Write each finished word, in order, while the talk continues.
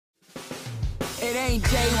It ain't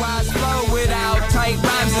JY's flow without tight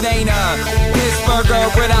rhymes. It ain't a Pittsburgher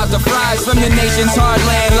without the fries. From the nation's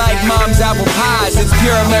heartland like mom's apple pies. It's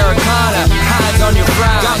pure Americana, Heinz on your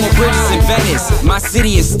fries. Got more bridges in Venice, my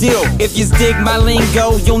city is still. If you dig my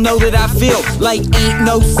lingo, you'll know that I feel like ain't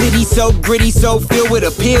no city so gritty, so filled with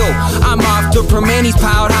appeal. I'm off to Permanis,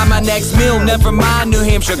 piled high my next meal. Never mind New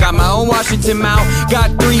Hampshire, got my own Washington Mount.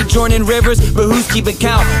 Got 3 Jordan Rivers, but who's keeping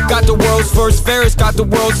count? Got the world's first Ferris, got the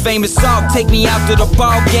world's famous song. Take me out to the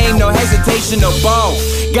ball game, no hesitation, no ball.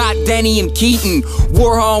 Got Denny and Keaton,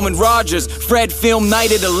 Warholm and Rogers, Fred Film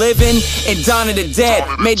Night of the Living, and Dawn of the Dead.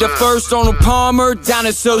 Made the first Arnold Palmer, down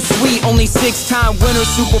is so sweet. Only 6-time winner,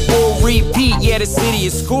 Super Bowl repeat. Yeah, the city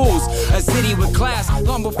of schools, a city with class.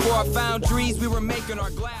 Long before I found trees, we were making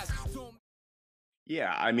our glass.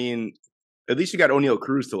 Yeah, I mean, at least you got O'Neal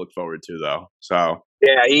Cruz to look forward to, though. So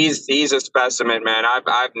yeah, he's a specimen, man.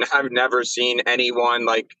 I've never seen anyone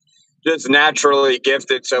like just naturally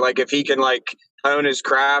gifted. So like if he can like hone his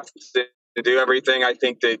craft to do everything, I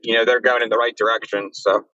think that they're going in the right direction.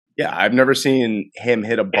 So yeah, I've never seen him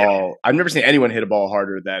hit a ball. I've never seen anyone hit a ball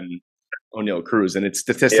harder than O'Neal Cruz, and it's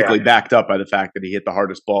statistically backed up by the fact that he hit the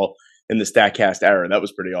hardest ball in the StatCast era. That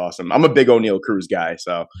was pretty awesome. I'm a big O'Neal Cruz guy,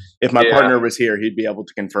 so if my partner was here, he'd be able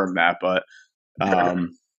to confirm that. But but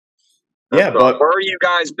where are you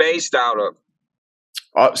guys based out of?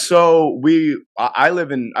 I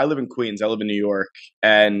live in Queens. I live in New York,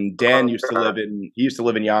 and Dan used to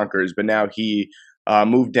live in Yonkers, but now he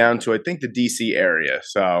moved down to I think the DC area.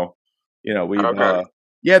 So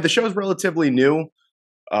the show's relatively new.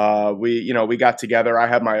 We got together. I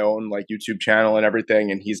have my own like YouTube channel and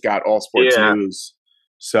everything, and he's got All Sports News.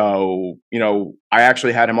 So I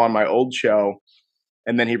actually had him on my old show,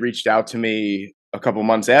 and then he reached out to me a couple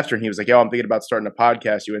months after, and he was like, "Yo, I'm thinking about starting a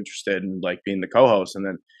podcast. You interested in like being the co-host?" And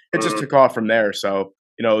then it just took off from there. So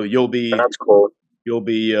you'll be that's cool. You'll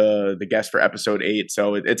be the guest for episode 8.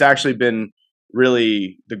 So it's actually been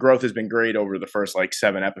really, the growth has been great over the first like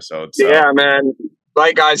 7 episodes. So. Yeah, man.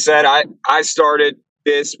 Like I said, I started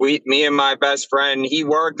this week. Me and my best friend, he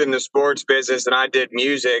worked in the sports business, and I did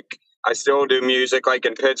music. I still do music like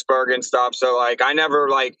in Pittsburgh and stuff. So like I never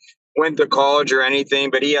like went to college or anything,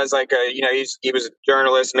 but he has like he was a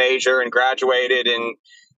journalist major and graduated and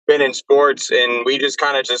been in sports, and we just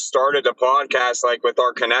kind of just started a podcast like with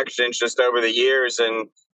our connections just over the years, and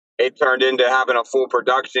it turned into having a full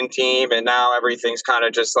production team, and now everything's kind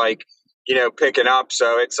of just like picking up.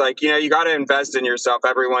 So it's like you got to invest in yourself.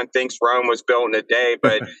 Everyone thinks Rome was built in a day,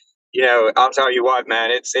 but I'll tell you what, man,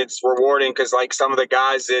 it's rewarding because like some of the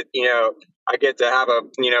guys that I get to have a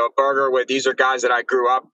burger with, these are guys that I grew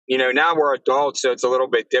up. Now we're adults, so it's a little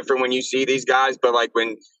bit different when you see these guys. But like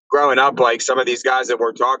when growing up, like some of these guys that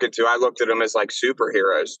we're talking to, I looked at them as like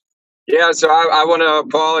superheroes. Yeah, so I want to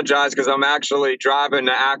apologize because I'm actually driving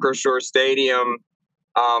to Acrisure Stadium.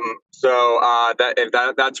 That's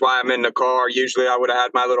why I'm in the car. Usually I would have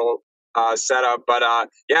had my little setup, but I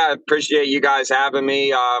appreciate you guys having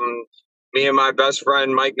me. Me and my best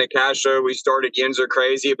friend Mike Nicasio, we started Yins Are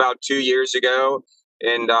Crazy about 2 years ago.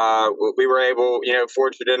 And we were able,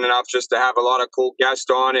 fortunate enough just to have a lot of cool guests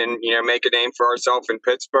on and, make a name for ourselves in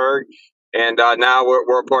Pittsburgh. And now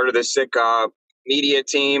we're a part of the Sick media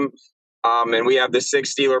team. And we have the Sick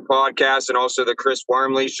Steeler podcast and also the Chris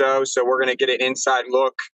Wormley show. So we're going to get an inside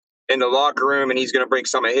look in the locker room, and he's going to bring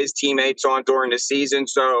some of his teammates on during the season.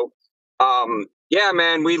 So, yeah,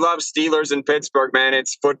 man, we love Steelers in Pittsburgh, man.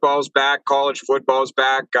 It's football's back. College football's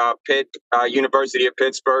back. University of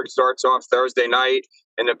Pittsburgh starts off Thursday night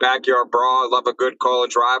in the backyard brawl. I love a good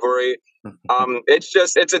college rivalry.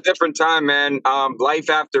 It's a different time, man. Life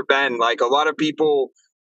after Ben, like a lot of people,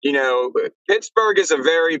 Pittsburgh is a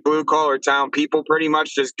very blue collar town. People pretty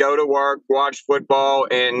much just go to work, watch football,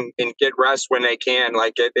 and get rest when they can.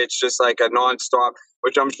 Like it's just like a nonstop,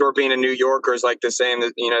 which I'm sure being a New Yorker is like the same,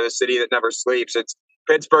 the city that never sleeps.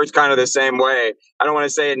 Pittsburgh's kind of the same way. I don't want to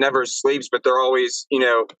say it never sleeps, but they're always,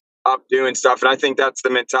 up doing stuff. And I think that's the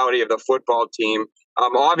mentality of the football team.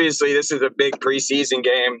 Obviously this is a big preseason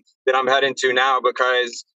game that I'm heading to now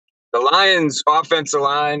because the Lions offensive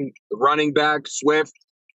line, running back Swift,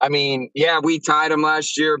 I mean, yeah, we tied them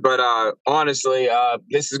last year, but honestly,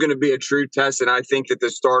 this is going to be a true test, and I think that the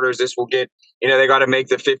starters, this will get, they got to make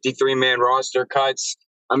the 53-man roster cuts.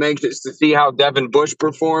 I'm anxious to see how Devin Bush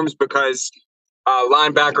performs because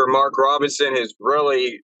linebacker Mark Robinson has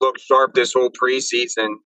really looked sharp this whole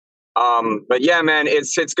preseason. But yeah, man,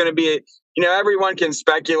 it's going to be everyone can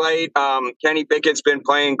speculate. Kenny Pickett's been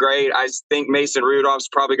playing great. I think Mason Rudolph's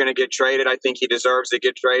probably going to get traded. I think he deserves to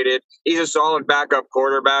get traded. He's a solid backup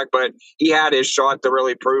quarterback, but he had his shot to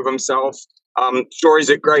really prove himself. Sure, he's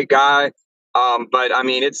a great guy. But I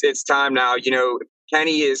mean, it's time now.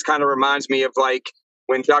 Kenny kind of reminds me of like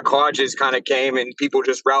when Duck Hodges kind of came and people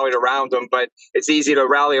just rallied around him. But it's easy to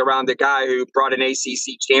rally around the guy who brought an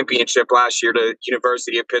ACC championship last year to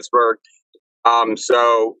University of Pittsburgh.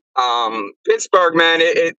 Pittsburgh, man,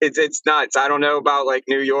 it's nuts. I don't know about like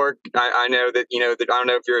New York. I know that that I don't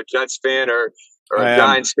know if you're a Jets fan or a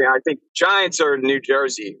Giants fan. I think Giants are New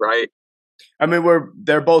Jersey, right? I mean,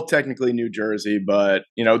 they're both technically New Jersey, but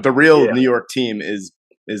the real New York team is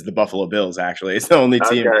the Buffalo Bills. Actually, it's the only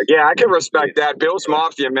team. Okay. Yeah, I can respect that. Bills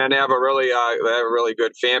Mafia, man, they have a really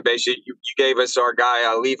good fan base. You gave us our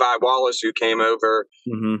guy Levi Wallace who came over.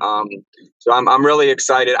 Mm-hmm. So I'm really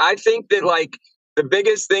excited. I think that like the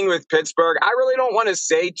biggest thing with Pittsburgh, I really don't want to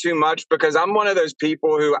say too much because I'm one of those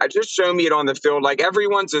people who I just show me it on the field. Like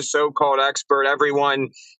everyone's a so-called expert. Everyone,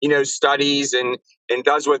 studies and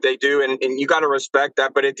does what they do. And you got to respect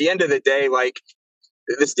that. But at the end of the day, like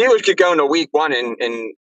the Steelers could go into week one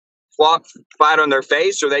and flop flat on their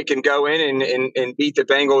face, or they can go in and beat the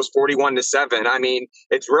Bengals 41-7. I mean,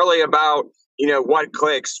 it's really about, what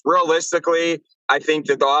clicks. Realistically, I think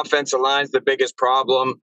that the offensive line is the biggest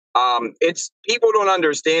problem. It's people don't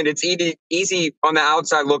understand. It's easy on the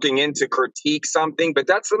outside looking in to critique something, but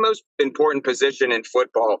that's the most important position in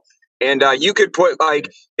football. And you could put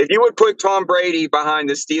if you would put Tom Brady behind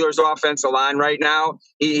the Steelers offensive line right now,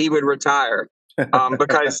 he would retire.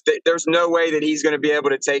 Because there's no way that he's going to be able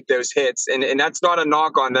to take those hits. And that's not a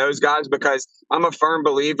knock on those guys because I'm a firm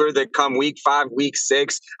believer that come week 5, week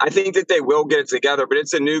 6, I think that they will get it together. But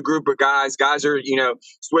it's a new group of guys. Guys are,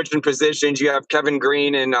 switching positions. You have Kevin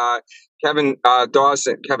Green and Kevin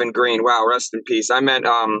Dawson. Kevin Green. Wow, rest in peace. I meant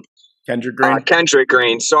Kendrick Green. Kendrick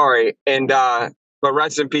Green, sorry. And but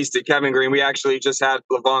rest in peace to Kevin Green. We actually just had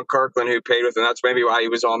Levon Kirkland who played with him. That's maybe why he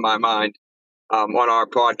was on my mind on our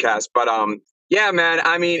podcast. But yeah, man.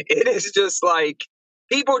 I mean, it is just like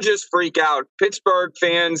people just freak out. Pittsburgh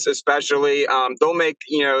fans, especially, they'll make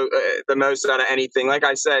the most out of anything. Like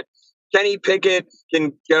I said, Kenny Pickett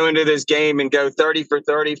can go into this game and go 30 for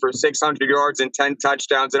 30 for 600 yards and 10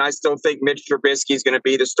 touchdowns, and I still think Mitch Trubisky is going to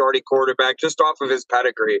be the starting quarterback just off of his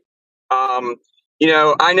pedigree.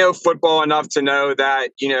 I know football enough to know that,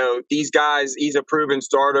 these guys, he's a proven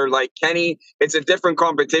starter. Like Kenny, it's a different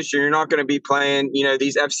competition. You're not going to be playing,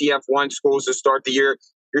 these FCF1 schools to start the year.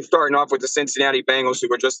 You're starting off with the Cincinnati Bengals who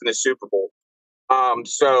were just in the Super Bowl.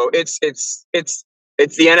 So it's the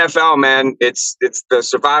NFL, man. It's the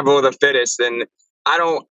survival of the fittest. And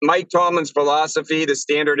Mike Tomlin's philosophy, the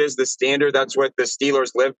standard is the standard. That's what the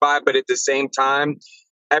Steelers live by. But at the same time,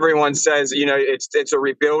 everyone says, it's a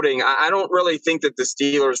rebuilding. I don't really think that the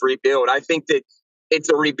Steelers rebuild. I think that it's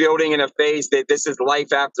a rebuilding in a phase that this is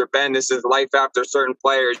life after Ben. This is life after certain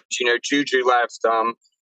players. Juju left,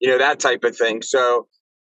 that type of thing. So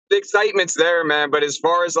the excitement's there, man. But as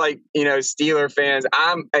far as Steeler fans,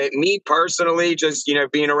 me personally, just,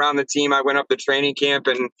 being around the team, I went up to training camp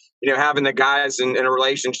and, having the guys in a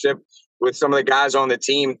relationship with some of the guys on the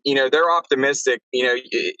team, they're optimistic.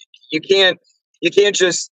 You can't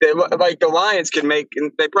just like the Lions can make.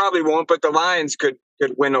 They probably won't, but the Lions could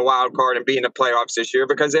win a wild card and be in the playoffs this year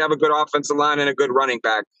because they have a good offensive line and a good running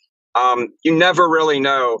back. You never really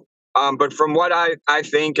know. But from what I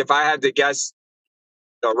think, if I had to guess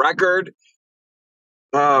the record,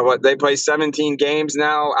 what they play 17 games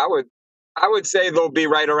now, I would say they'll be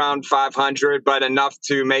right around 500, but enough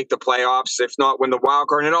to make the playoffs, if not win the wild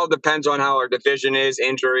card. And it all depends on how our division is,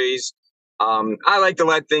 injuries. I like to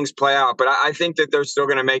let things play out, but I think that they're still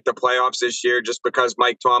going to make the playoffs this year just because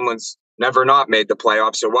Mike Tomlin's never not made the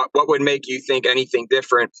playoffs. So what would make you think anything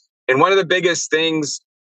different? And one of the biggest things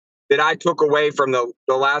that I took away from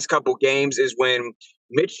the last couple games is when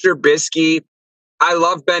Mitch Trubisky, I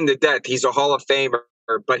love Ben to death. He's a Hall of Famer,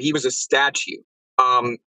 but he was a statue.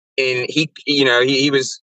 And it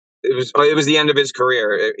was the end of his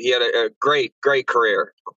career. He had a great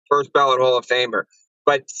career, first ballot Hall of Famer.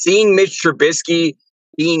 But seeing Mitch Trubisky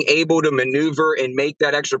being able to maneuver and make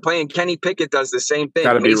that extra play, and Kenny Pickett does the same thing.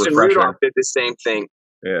 Mason Rudolph did the same thing.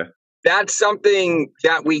 Yeah. That's something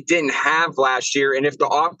that we didn't have last year. And if the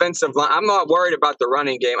offensive line, I'm not worried about the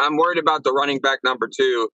running game. I'm worried about the running back number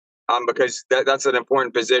 2 because that's an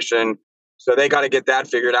important position. So they got to get that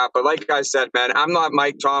figured out. But like I said, man, I'm not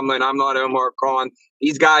Mike Tomlin. I'm not Omar Khan.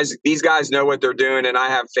 These guys know what they're doing, and I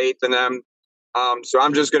have faith in them. So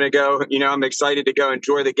I'm just going to go, I'm excited to go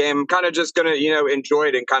enjoy the game. I'm kind of just going to, enjoy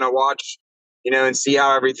it and kind of watch, and see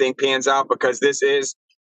how everything pans out because this is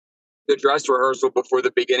the dress rehearsal before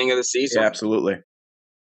the beginning of the season. Yeah, absolutely.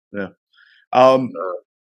 Yeah.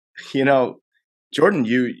 Jordan,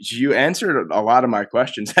 you answered a lot of my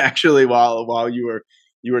questions actually while you were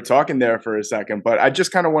you were talking there for a second, but I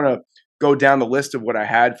just kind of want to go down the list of what I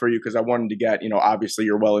had for you because I wanted to get, obviously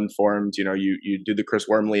you're well informed. You do the Chris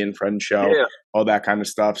Wormley and Friends show, Yeah. all that kind of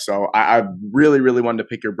stuff. So I really, really wanted to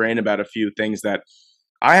pick your brain about a few things that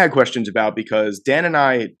I had questions about because Dan and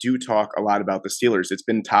I do talk a lot about the Steelers. It's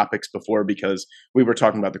been topics before because we were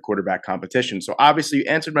talking about the quarterback competition. So obviously you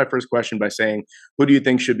answered my first question by saying, who do you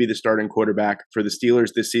think should be the starting quarterback for the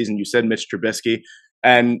Steelers this season? You said Mitch Trubisky.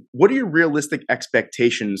 And what are your realistic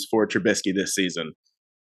expectations for Trubisky this season?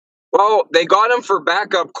 Well, they got him for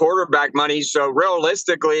backup quarterback money, so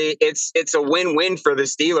realistically, it's a win-win for the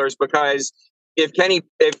Steelers because if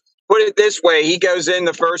put it this way, he goes in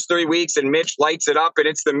the first 3 weeks and Mitch lights it up, and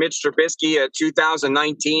it's the Mitch Trubisky of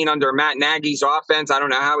 2019 under Matt Nagy's offense. I don't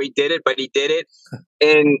know how he did it, but he did it,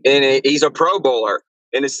 and he's a Pro Bowler.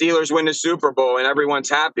 And the Steelers win the Super Bowl, and everyone's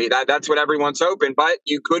happy. That's what everyone's hoping. But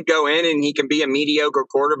you could go in, and he can be a mediocre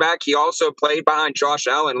quarterback. He also played behind Josh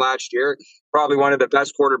Allen last year, probably one of the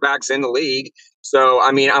best quarterbacks in the league. So,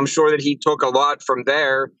 I mean, I'm sure that he took a lot from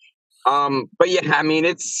there. But yeah, I mean,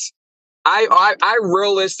 I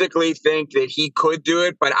realistically think that he could do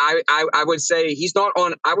it, but I would say he's not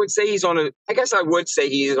on. I would say he's on I guess I would say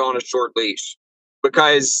he is on a short leash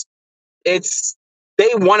because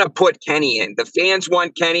they want to put Kenny in. The fans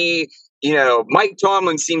want Kenny. Mike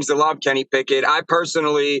Tomlin seems to love Kenny Pickett. I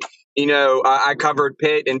personally, I covered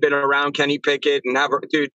Pitt and been around Kenny Pickett and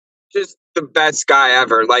just the best guy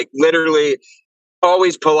ever. Like literally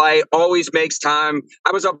always polite, always makes time.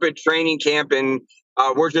 I was up at training camp and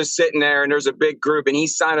we're just sitting there and there's a big group and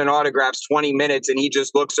he's signing autographs 20 minutes and he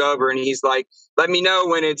just looks over and he's like, let me know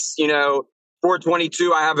when it's,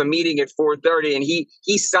 4:22. I have a meeting at 4:30 and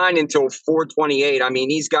he signed until 4:28. I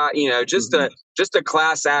mean, he's got, just a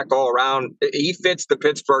class act all around. He fits the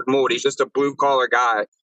Pittsburgh mold. He's just a blue collar guy.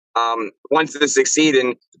 Wants to succeed.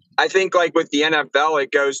 And I think like with the NFL,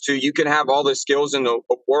 it goes to, you can have all the skills in the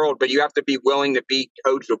world, but you have to be willing to be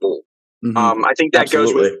coachable. I think that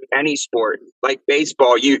Absolutely. goes with any sport, like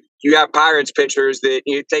baseball. You have Pirates pitchers that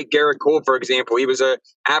you take Garrett Cole, for example. He was an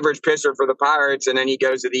average pitcher for the Pirates, and then he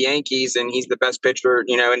goes to the Yankees, and he's the best pitcher,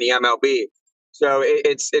 in the MLB. So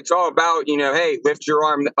it's all about, hey, lift your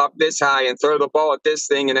arm up this high and throw the ball at this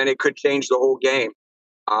thing, and then it could change the whole game.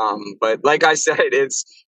 But like I said,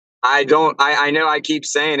 I know I keep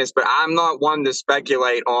saying this, but I'm not one to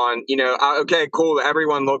speculate on, okay, cool.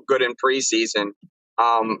 Everyone looked good in preseason.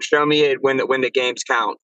 Show me it when the games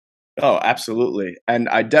count. Oh, absolutely. And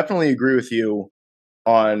I definitely agree with you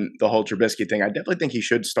on the whole Trubisky thing. I definitely think he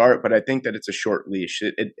should start, but I think that it's a short leash.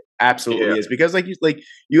 It absolutely is because like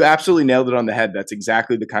you absolutely nailed it on the head. That's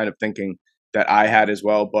exactly the kind of thinking that I had as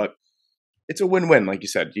well. But it's a win-win, like you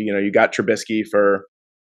said. You got Trubisky for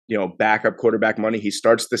backup quarterback money. He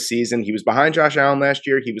starts the season. He was behind Josh Allen last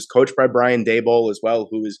year. He was coached by Brian Daboll as well,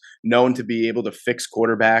 who is known to be able to fix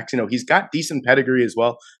quarterbacks. He's got decent pedigree as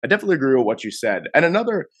well. I definitely agree with what you said. And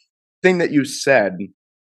another thing that you said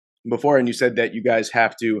before, and you said that you guys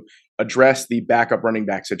have to address the backup running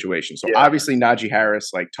back situation. So obviously Najee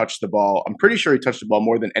Harris touched the ball. I'm pretty sure he touched the ball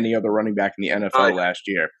more than any other running back in the NFL last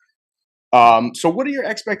year. So what are your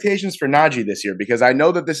expectations for Najee this year? Because I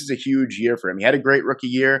know that this is a huge year for him. He had a great rookie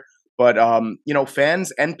year, but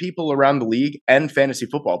fans and people around the league and fantasy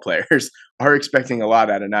football players are expecting a lot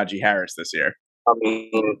out of Najee Harris this year. I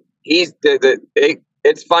mean, he's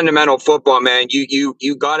it's fundamental football, man.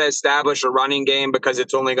 You got to establish a running game because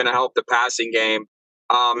it's only going to help the passing game.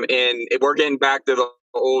 And we're getting back to the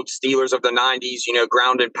old Steelers of the 90s,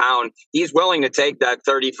 ground and pound. He's willing to take that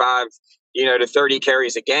 35, to 30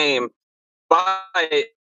 carries a game. But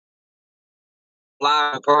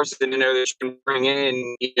live person that should bring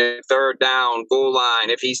in third down, goal line.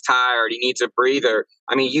 If he's tired, he needs a breather.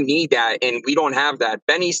 I mean, you need that, and we don't have that.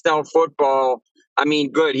 Benny Snell football. I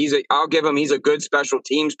mean, good. I'll give him. He's a good special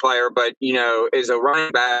teams player, but as a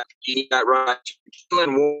running back, you need that run.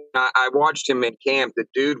 I watched him in camp. The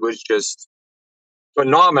dude was just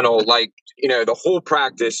phenomenal. Like the whole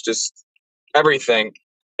practice, just everything.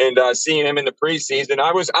 And seeing him in the preseason,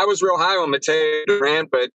 I was real high on Mateo Durant,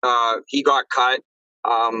 but he got cut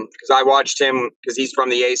because I watched him because he's from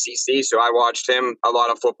the ACC, so I watched him a lot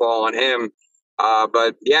of football on him.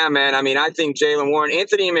 But yeah, man, I mean, I think Jaylen Warren,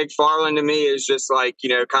 Anthony McFarland to me is just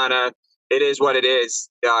kind of it is what it is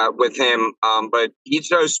with him. But he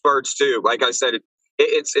shows spurts too. Like I said,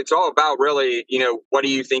 it's all about really, what do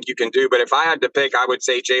you think you can do? But if I had to pick, I would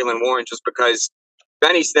say Jaylen Warren just because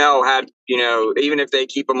Benny Snell had, even if they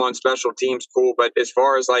keep him on special teams, cool. But as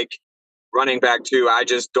far as running back too, I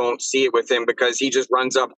just don't see it with him because he just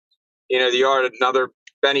runs up, the yard, another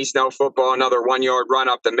Benny Snell football, another 1 yard run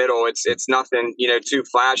up the middle. It's nothing, too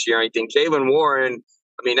flashy or anything. Jaylen Warren,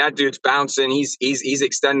 I mean, that dude's bouncing. He's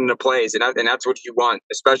extending the plays, and that's what you want,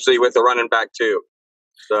 especially with the running back too.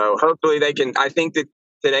 So hopefully they can. I think that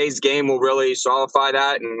today's game will really solidify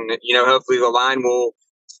that, and hopefully the line will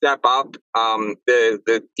step up.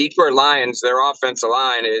 The Detroit Lions, their offensive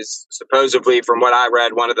line is supposedly, from what I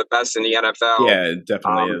read, one of the best in the NFL. Yeah, it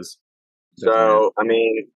definitely is. So I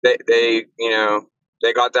mean, they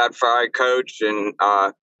got that fired coach, and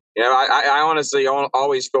I honestly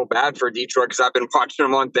always feel bad for Detroit because I've been watching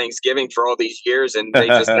them on Thanksgiving for all these years, and they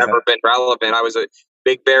just never been relevant. I was a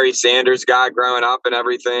big Barry Sanders guy growing up and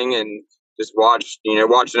everything, and just watching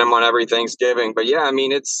them on every Thanksgiving. But yeah, I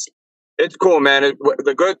mean, it's cool, man.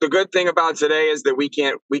 The good thing about today is that we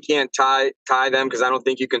can't tie them, because I don't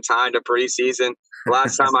think you can tie into preseason.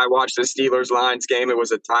 Last time I watched the Steelers Lions game, it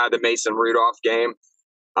was a tie of the Mason Rudolph game.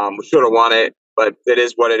 We should have won it, but it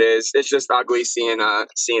is what it is. It's just ugly seeing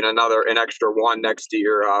an extra one next to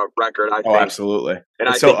your record, I think. Oh, absolutely. And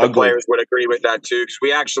I think the players would agree with that too,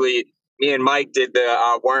 because me and Mike did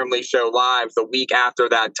the Wormley show live the week after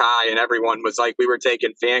that tie, and everyone was like, we were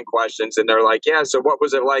taking fan questions, and they're like, yeah, so what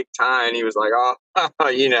was it like tying? He was like,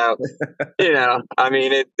 I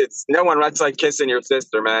mean, it's no one. That's like kissing your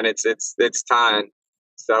sister, man. It's tying.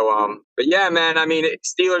 So, but yeah, man, I mean,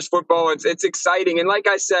 Steelers football, it's exciting. And like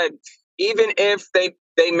I said, even if they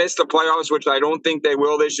miss the playoffs, which I don't think they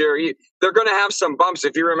will this year, they're going to have some bumps.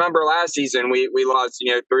 If you remember last season, we lost,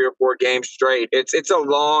 3 or 4 games straight. It's a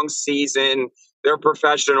long season. They're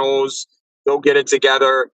professionals. They'll get it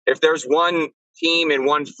together. If there's one team and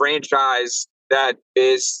one franchise that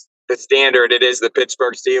is the standard, it is the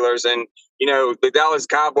Pittsburgh Steelers. And, the Dallas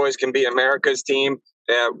Cowboys can be America's team.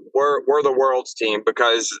 We're the world's team,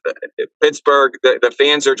 because Pittsburgh, the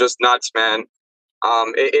fans are just nuts, man.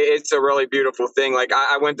 It's a really beautiful thing. Like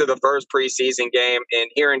I went to the first preseason game, and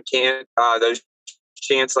here in Canton, those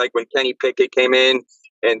chants, like when Kenny Pickett came in,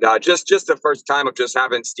 and just the first time of just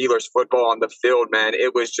having Steelers football on the field, man,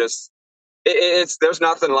 it was just there's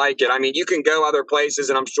nothing like it. I mean, you can go other places,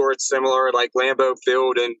 and I'm sure it's similar, like Lambeau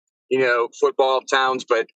Field and football towns,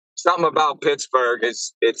 but something about Pittsburgh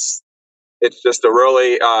it's just a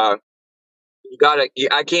really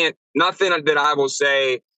nothing that I will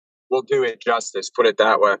say will do it justice. Put it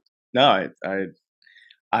that way. No,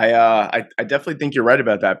 I definitely think you're right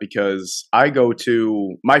about that, because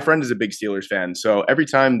my friend is a big Steelers fan. So every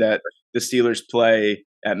time that the Steelers play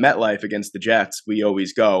at MetLife against the Jets, we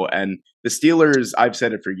always go. And the Steelers, I've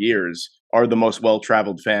said it for years, are the most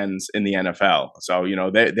well-traveled fans in the NFL. So,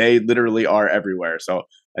 they literally are everywhere. So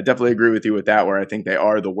I definitely agree with you with that, where I think they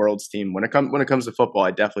are the world's team. When it comes to football,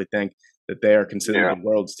 I definitely think that they are considered the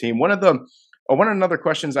world's team. One of the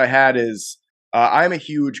questions I had is, I'm a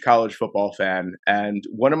huge college football fan, and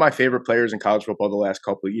one of my favorite players in college football the last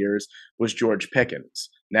couple of years was George Pickens.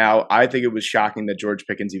 Now, I think it was shocking that George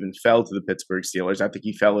Pickens even fell to the Pittsburgh Steelers. I think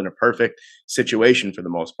he fell in a perfect situation for the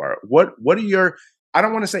most part. What are your, I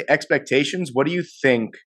don't want to say expectations, what do you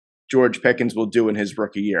think George Pickens will do in his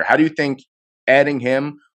rookie year? How do you think adding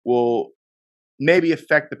him will maybe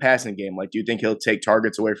affect the passing game? Like, do you think he'll take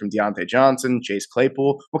targets away from Deontay Johnson, Chase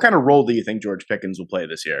Claypool? What kind of role do you think George Pickens will play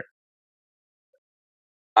this year?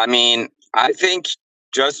 I mean, I think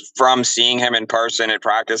just from seeing him in person at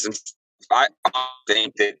practice, and I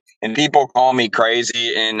think that, and people call me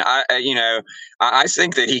crazy, and I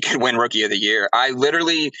think that he could win Rookie of the Year. I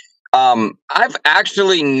literally, I've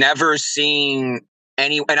actually never seen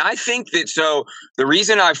and I think that, so the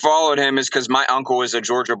reason I followed him is because my uncle is a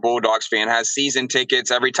Georgia Bulldogs fan, has season tickets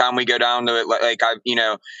every time we go down to it, like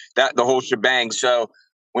that the whole shebang. So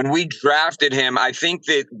when we drafted him, I think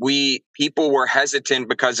that people were hesitant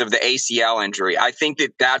because of the ACL injury. I think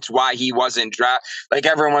that that's why he wasn't drafted. Like,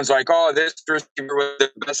 everyone's like, oh, this receiver was the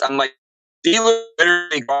best. I'm like, he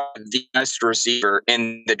literally got the best receiver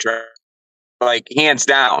in the draft, like, hands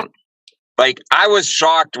down. Like, I was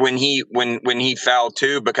shocked when he fell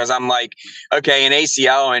too, because I'm like, okay, an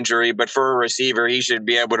ACL injury, but for a receiver, he should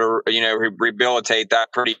be able to, rehabilitate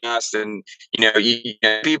that pretty fast. And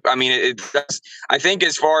people, I mean, I think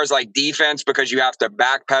as far as like defense, because you have to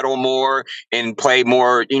backpedal more and play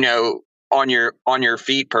more, on your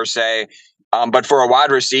feet per se. But for a wide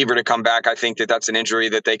receiver to come back, I think that's an injury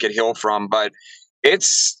that they could heal from. But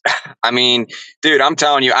I mean, dude, I'm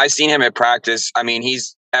telling you, I seen him at practice. I mean,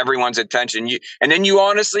 he's everyone's attention. And then you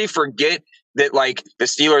honestly forget that, like, the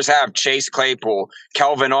Steelers have Chase Claypool,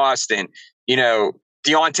 Kelvin Austin,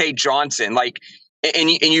 Deontay Johnson, like, and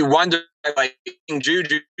you wonder, like,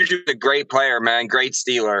 Juju's a great player, man, great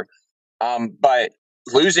Steeler. But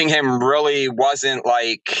losing him really wasn't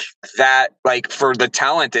like that, like, for the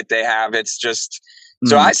talent that they have. It's just,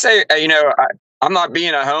 so I say, I'm not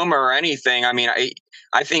being a homer or anything. I mean,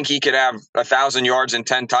 I think he could have 1,000 yards and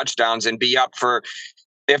 10 touchdowns and be up for,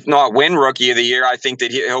 if not win Rookie of the Year. I think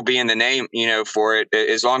that he'll be in the name, for it,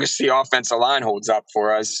 as long as the offensive line holds up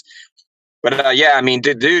for us. But yeah, I mean,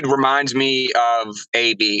 dude reminds me of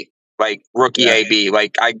AB, like rookie AB,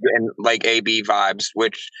 like I get like AB vibes,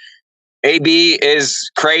 which AB is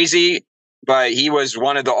crazy, but he was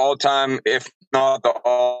one of the all-time, if not the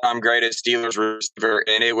all-time greatest Steelers receiver,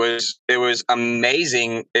 and it was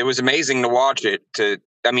amazing. It was amazing to watch it.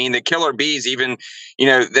 I mean, the Killer Bees, even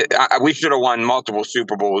we should have won multiple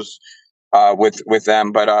Super Bowls with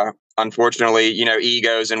them, but unfortunately,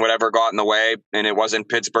 egos and whatever got in the way, and it wasn't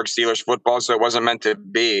Pittsburgh Steelers football, so it wasn't meant to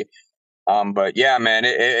be. But yeah, man,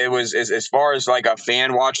 it was as far as like a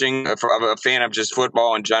fan watching, a fan of just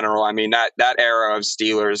football in general. I mean, that era of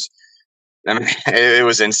Steelers, I mean, it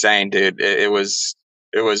was insane, dude. It was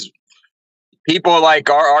people like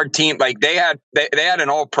our team, like they had an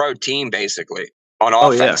all-pro team basically on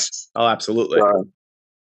offense. Oh, absolutely.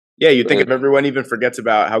 Yeah, you think if everyone even forgets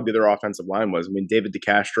about how good their offensive line was. I mean, David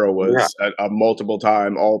DeCastro was a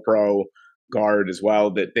multiple-time All-Pro guard as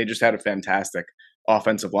well. That they just had a fantastic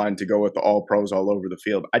offensive line to go with the All-Pros all over the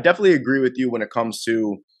field. I definitely agree with you when it comes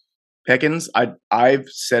to Pickens. I've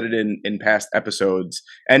said it in past episodes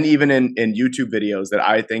and even in YouTube videos that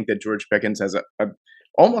I think that George Pickens has a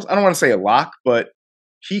almost, I don't want to say a lock, but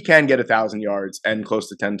he can get 1,000 yards and close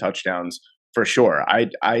to 10 touchdowns for sure.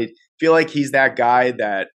 I feel like he's that guy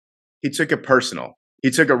that he took it personal. He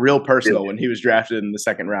took it real personal when he was drafted in the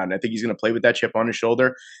second round. I think he's going to play with that chip on his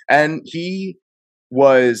shoulder. And he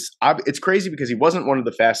was – it's crazy because he wasn't one of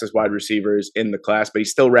the fastest wide receivers in the class, but he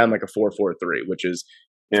still ran like a 4.43, which is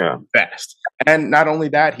fast. And not only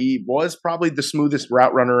that, he was probably the smoothest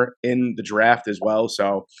route runner in the draft as well.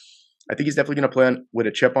 So I think he's definitely going to play with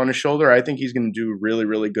a chip on his shoulder. I think he's going to do really,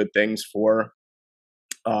 really good things for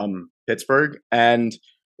Pittsburgh. And –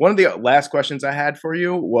 one of the last questions I had for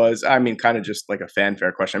you was, I mean, kind of just like a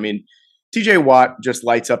fanfare question. I mean, TJ Watt just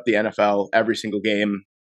lights up the NFL every single game,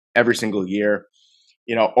 every single year.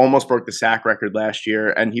 Almost broke the sack record last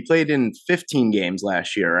year, and he played in 15 games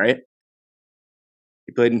last year, right?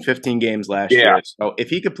 He played in 15 games last year. So if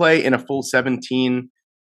he could play in a full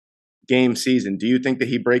 17-game season, do you think that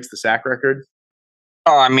he breaks the sack record?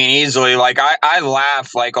 Oh, I mean, easily. Like I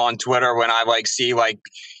laugh like on Twitter when I like see like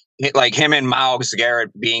him and Myles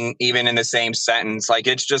Garrett being even in the same sentence. Like,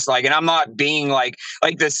 it's just like, and I'm not being like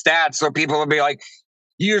the stats where people will be like,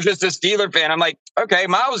 you're just a Steeler fan. I'm like, okay,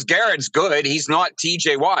 Myles Garrett's good. He's not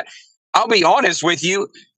TJ Watt. I'll be honest with you,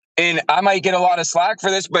 and I might get a lot of slack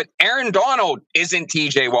for this, but Aaron Donald isn't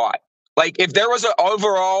TJ Watt. Like, if there was an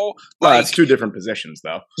overall, like, it's two different positions,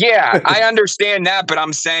 though. Yeah, I understand that, but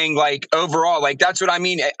I'm saying, like, overall, like, that's what I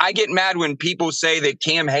mean. I get mad when people say that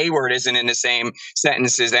Cam Hayward isn't in the same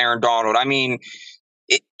sentence as Aaron Donald. I mean,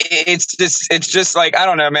 it's just like, I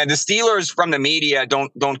don't know, man. The Steelers from the media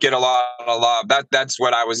don't get a lot of love. That's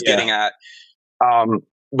what I was getting at.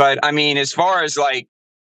 But I mean, as far as like,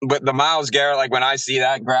 but the Myles Garrett, like when I see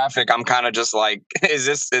that graphic, I'm kind of just like, is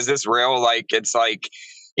this real? Like, it's like,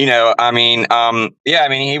 I mean, I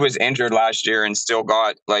mean, he was injured last year and still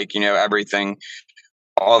got like, everything,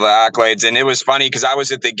 all the accolades. And it was funny because I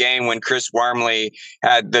was at the game when Chris Wormley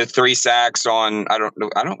had the 3 sacks on, I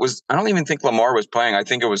don't even think Lamar was playing. I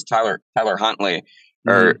think it was Tyler Huntley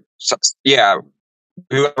or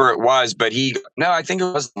whoever it was, but I think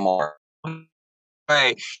it was Lamar.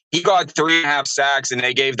 He got 3.5 sacks and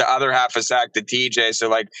they gave the other half a sack to TJ. So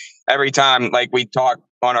like every time like we talk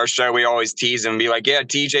on our show, we always tease him and be like, yeah,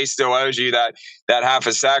 TJ still owes you that half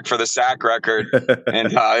a sack for the sack record.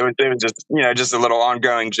 And it was just a little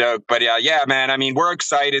ongoing joke. But yeah, man, I mean, we're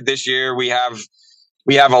excited this year. We have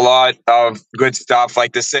a lot of good stuff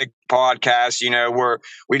like the Sick podcast.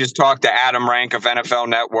 We just talked to Adam Rank of NFL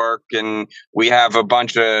Network, and we have a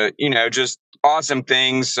bunch of, just awesome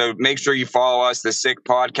things. So make sure you follow us, the Sick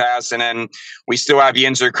podcast. And then we still have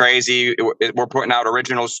Yins Are Crazy. We're putting out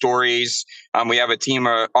original stories. We have a team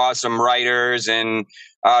of awesome writers, and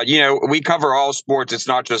we cover all sports. It's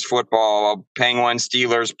not just football. Penguins,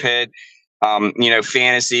 Steelers, Pitt,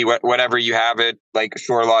 fantasy, whatever you have it, like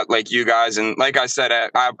Shore, like you guys. And like I said,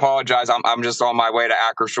 I apologize. I'm just on my way to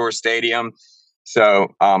Acrisure Stadium. So,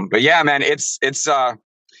 but yeah, man,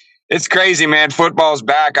 it's crazy, man. Football's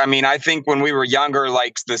back. I mean, I think when we were younger,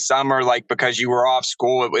 like the summer, like because you were off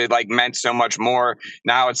school, it like meant so much more.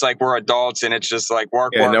 Now it's like we're adults and it's just like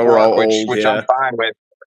work, we're all old, which I'm fine with.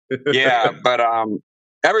 Yeah, but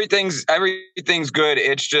everything's good.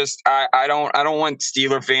 It's just I don't want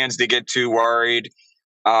Steeler fans to get too worried.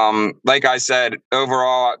 Like I said,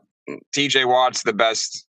 overall, TJ Watt's the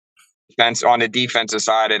best on the defensive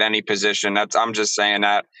side at any position. I'm just saying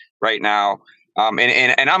that right now.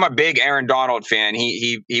 And I'm a big Aaron Donald fan.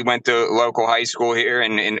 He went to local high school here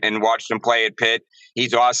and watched him play at Pitt.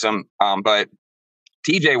 He's awesome. But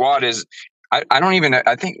TJ Watt is, I don't even,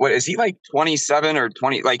 I think, what is he, like 27 or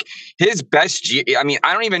 20? Like his best, I mean,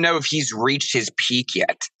 I don't even know if he's reached his peak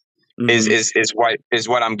yet. Is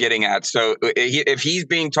what I'm getting at. So if he's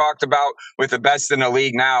being talked about with the best in the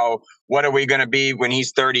league now, what are we going to be when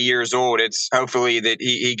he's 30 years old? It's hopefully that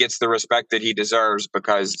he gets the respect that he deserves,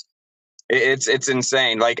 because it's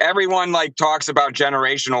insane. Like everyone like talks about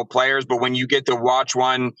generational players, but when you get to watch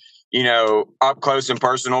one, you know, up close and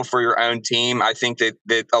personal for your own team, I think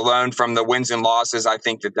that alone from the wins and losses, I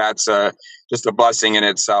think that's just a blessing in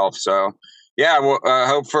itself. So yeah, we'll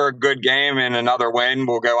hope for a good game and another win.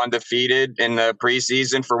 We'll go undefeated in the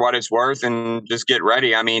preseason for what it's worth, and just get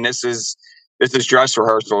ready. I mean, this is dress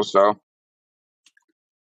rehearsal. So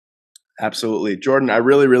absolutely, Jordan, I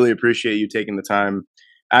really, really appreciate you taking the time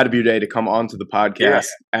out of your day to come onto the podcast,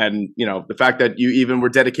 and you know the fact that you even were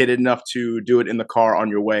dedicated enough to do it in the car on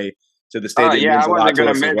your way to the stadium. Yeah, means I a lot wasn't to going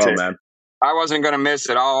us to as miss well, it. man. I wasn't going to miss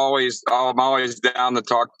it. I'm always down to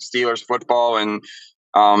talk Steelers football, and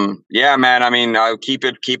yeah, man. I mean, keep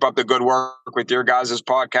up the good work with your guys'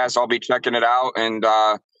 podcast. I'll be checking it out, and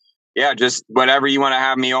yeah, just whenever you want to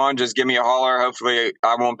have me on, just give me a holler. Hopefully,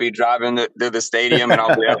 I won't be driving to the stadium, and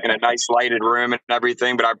I'll be in a nice lighted room and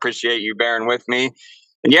everything. But I appreciate you bearing with me.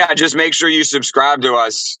 And yeah, just make sure you subscribe to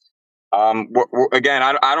us. Again,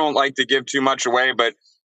 I don't like to give too much away, but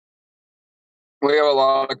we have a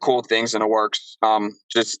lot of cool things in the works.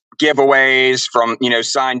 Just giveaways from, you know,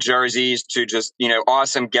 signed jerseys to just, you know,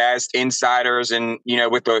 awesome guests, insiders, and, you know,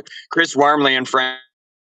 with the Chris Wormley and friends,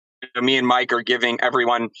 me and Mike are giving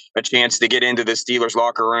everyone a chance to get into the Steelers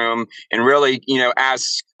locker room and really, you know,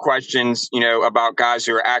 ask questions, you know, about guys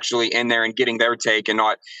who are actually in there and getting their take, and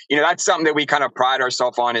not, you know, that's something that we kind of pride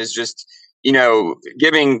ourselves on, is just, you know,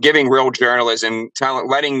 giving real journalism,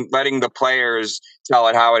 letting the players tell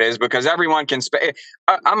it how it is, because everyone can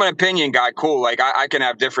I'm an opinion guy. Cool. Like I can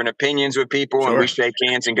have different opinions with people, Sure. And we shake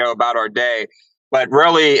hands and go about our day. But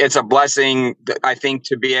really, it's a blessing, I think,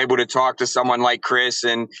 to be able to talk to someone like Chris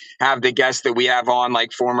and have the guests that we have on,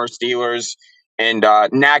 like former Steelers, and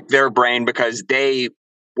knack their brain, because they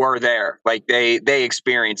were there. Like they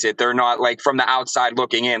experience it. They're not like from the outside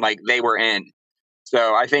looking in, like they were in.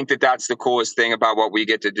 So I think that's the coolest thing about what we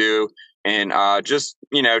get to do, and just,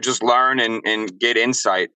 you know, just learn and get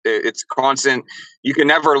insight. It's constant. You can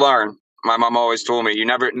never learn. My mom always told me, you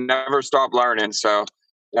never stop learning. So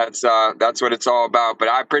that's what it's all about. But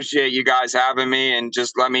I appreciate you guys having me, and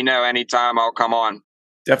just let me know anytime I'll come on.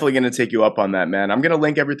 Definitely going to take you up on that, man. I'm going to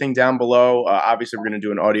link everything down below. Obviously, we're going to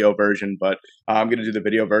do an audio version, but I'm going to do the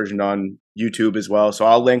video version on YouTube as well. So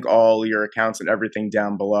I'll link all your accounts and everything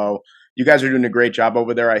down below. You guys are doing a great job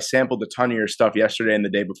over there. I sampled a ton of your stuff yesterday and the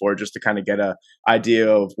day before just to kind of get an idea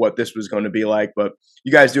of what this was going to be like. But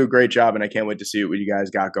you guys do a great job, and I can't wait to see what you guys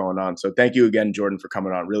got going on. So thank you again, Jordan, for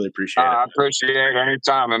coming on. Really appreciate it. I appreciate it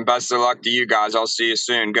anytime, and best of luck to you guys. I'll see you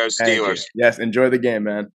soon. Go Steelers. Yes, enjoy the game,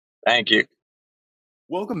 man. Thank you.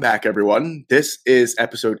 Welcome back, everyone. This is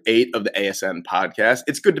episode 8 of the ASN podcast.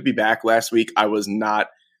 It's good to be back. Last week, I was not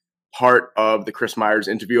part of the Chris Myers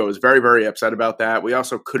interview. I was very, very upset about that. We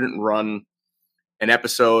also couldn't run an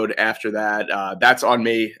episode after that. That's on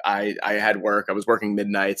me. I had work. I was working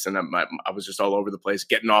midnights, and I was just all over the place,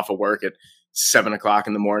 getting off of work at 7 o'clock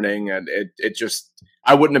in the morning. And it just,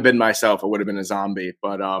 I wouldn't have been myself. I would have been a zombie.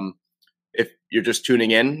 But if you're just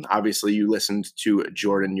tuning in, obviously you listened to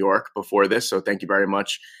Jordan York before this. So thank you very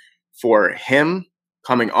much for him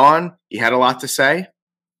coming on. He had a lot to say.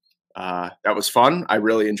 That was fun. I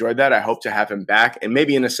really enjoyed that. I hope to have him back, and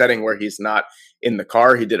maybe in a setting where he's not in the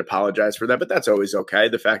car. He did apologize for that, but that's always okay.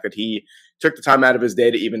 The fact that he took the time out of his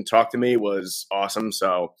day to even talk to me was awesome.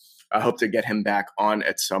 So I hope to get him back on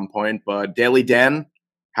at some point. But Daily Dan,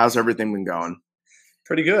 how's everything been going?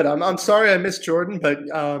 Pretty good. I'm sorry I missed Jordan, but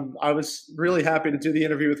I was really happy to do the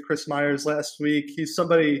interview with Chris Myers last week. He's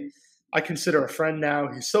somebody I consider a friend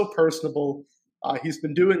now. He's so personable. He's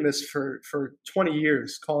been doing this for 20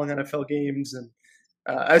 years, calling NFL games, and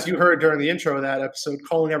as you heard during the intro of that episode,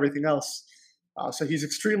 calling everything else. So he's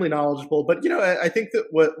extremely knowledgeable. But, you know, I think that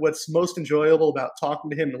what's most enjoyable about talking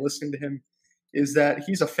to him and listening to him is that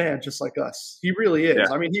he's a fan just like us. He really is.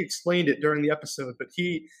 Yeah. I mean, he explained it during the episode, but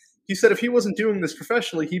he said if he wasn't doing this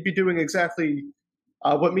professionally, he'd be doing exactly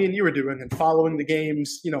what me and you were doing, and following the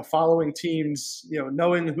games, you know, following teams, you know,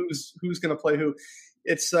 knowing who's going to play who.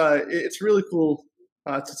 It's really cool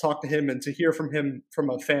to talk to him and to hear from him from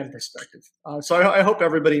a fan perspective. So I hope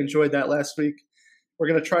everybody enjoyed that last week. we're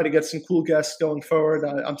going to try to get some cool guests going forward.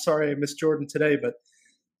 I'm sorry I missed Jordan today, but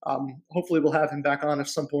hopefully we'll have him back on at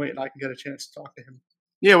some point and I can get a chance to talk to him.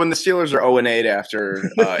 Yeah, when the Steelers are 0-8 after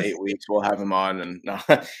 8 weeks, we'll have him on. And no,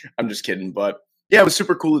 I'm just kidding, but yeah, it was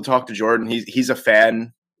super cool to talk to Jordan. He's a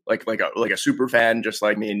fan, like a super fan, just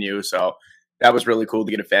like me and you. So that was really cool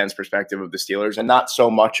to get a fan's perspective of the Steelers, and not so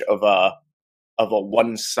much of a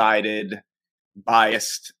one-sided,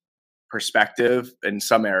 biased perspective. In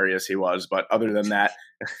some areas he was, but other than that,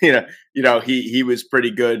 he was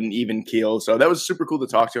pretty good and even keel. So that was super cool to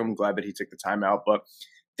talk to him. I'm glad that he took the time out. But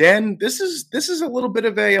Dan, this is a little bit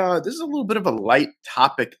of a light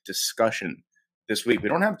topic discussion this week. We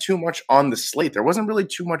don't have too much on the slate. There wasn't really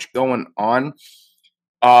too much going on.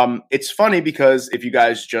 It's funny because if you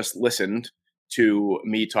guys just listened to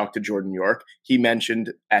me talk to Jordan York, he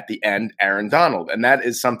mentioned at the end Aaron Donald, and that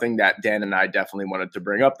is something that Dan and I definitely wanted to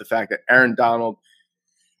bring up. The fact that Aaron Donald,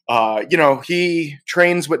 he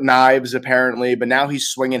trains with knives apparently, but now he's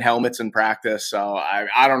swinging helmets in practice. So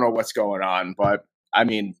I don't know what's going on, but I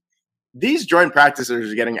mean, these joint practices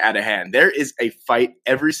are getting out of hand. There is a fight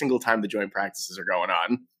every single time the joint practices are going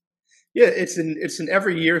on. Yeah, it's an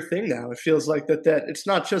every year thing now. It feels like that it's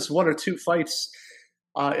not just one or two fights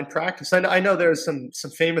in practice. I know there's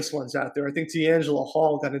some famous ones out there. I think D'Angelo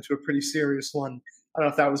Hall got into a pretty serious one. I don't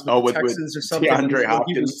know if that was with the Texans or something. DeAndre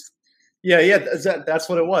Hopkins. That's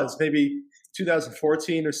what it was. Maybe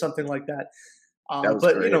 2014 or something like that. But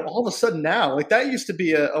great. All of a sudden now, like that used to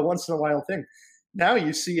be a once in a while thing. Now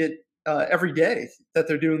you see it every day that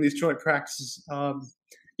they're doing these joint practices.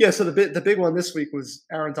 So the big one this week was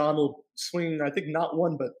Aaron Donald swinging, I think not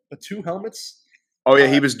one but two helmets. Oh yeah,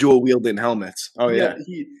 he was dual wielding helmets. Oh yeah.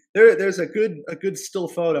 There's a good still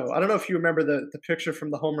photo. I don't know if you remember the picture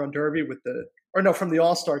from the home run derby from the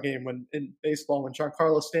All-Star game when in baseball when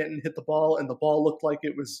Giancarlo Stanton hit the ball and the ball looked like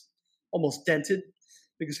it was almost dented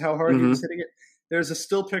because how hard he was hitting it. There's a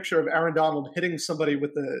still picture of Aaron Donald hitting somebody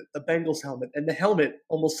with the Bengals helmet, and the helmet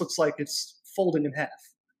almost looks like it's folding in half.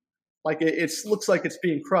 Like it looks like it's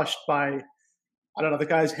being crushed by, I don't know, the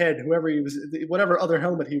guy's head, whatever other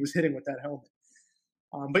helmet he was hitting with that helmet.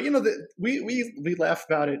 But we laugh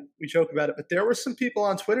about it, we joke about it, but there were some people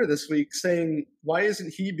on Twitter this week saying, why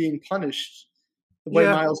isn't he being punished the way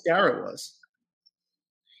Myles Garrett was?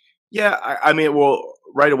 Yeah, I mean, well,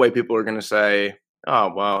 right away people are going to say,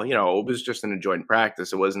 oh, well, it was just in a joint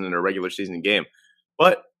practice. It wasn't in a regular season game.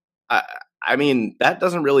 But, I mean, that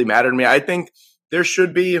doesn't really matter to me. I think there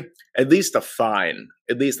should be at least a fine,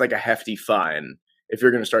 at least like a hefty fine, if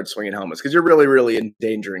you're going to start swinging helmets, because you're really, really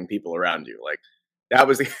endangering people around you. Like, that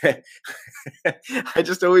was I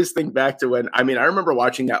just always think back to I remember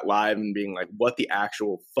watching that live and being like, what the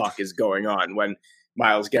actual fuck is going on when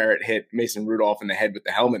Myles Garrett hit Mason Rudolph in the head with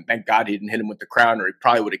the helmet. Thank God he didn't hit him with the crown, or he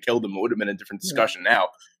probably would have killed him. It would have been a different discussion now.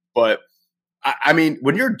 But I mean,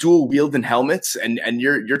 when you're dual wielding helmets and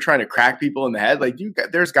you're trying to crack people in the head, like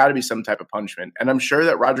there's got to be some type of punishment. And I'm sure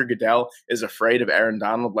that Roger Goodell is afraid of Aaron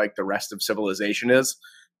Donald like the rest of civilization is.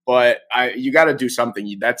 But you got to do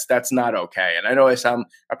something. That's not okay. And I know I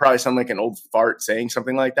probably sound like an old fart saying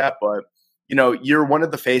something like that, but you're one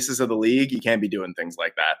of the faces of the league. You can't be doing things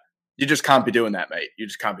like that. You just can't be doing that, mate. You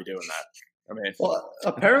just can't be doing that. I mean, well,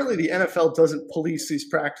 apparently the NFL doesn't police these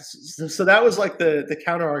practices. So that was like the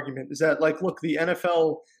counter argument is that like, look, the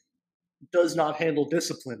NFL does not handle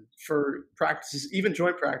discipline for practices, even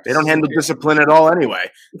joint practices. They don't handle discipline at all anyway.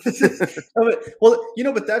 Well,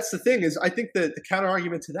 but that's the thing is I think that the counter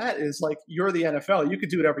argument to that is like, you're the NFL. You could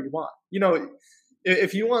do whatever you want.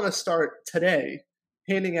 If you want to start today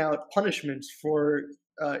handing out punishments for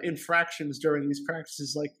infractions during these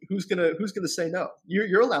practices, like who's gonna say no?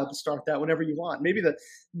 You're allowed to start that whenever you want. Maybe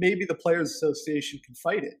the Players Association can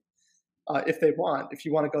fight it if they want, if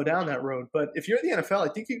you want to go down that road. But if you're the NFL,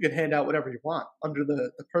 I think you can hand out whatever you want under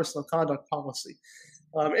the personal conduct policy.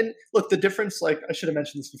 And look, the difference, like I should have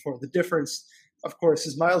mentioned this before, the difference, of course,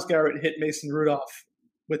 is Myles Garrett hit Mason Rudolph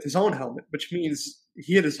with his own helmet, which means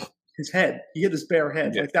he hit his head. He hit his bare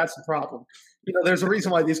head. Yeah. Like that's the problem. There's a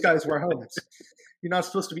reason why these guys wear helmets. You're not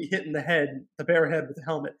supposed to be hitting the bare head with a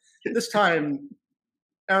helmet. This time,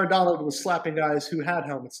 Aaron Donald was slapping guys who had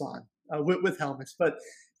helmets on with helmets. But,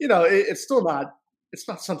 it's still not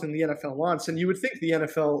something the NFL wants. And you would think the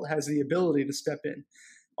NFL has the ability to step in.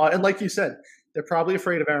 And like you said, they're probably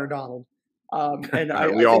afraid of Aaron Donald.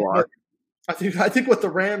 And we all are. I think what the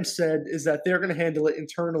Rams said is that they're going to handle it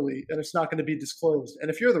internally and it's not going to be disclosed. And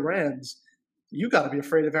if you're the Rams, you got to be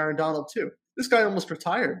afraid of Aaron Donald too. This guy almost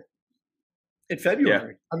retired in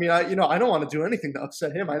February. Yeah. I mean, I don't want to do anything to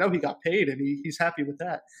upset him. I know he got paid and he's happy with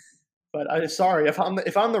that. But sorry, if I'm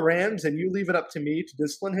the Rams and you leave it up to me to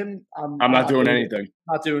discipline him, I'm not doing anything.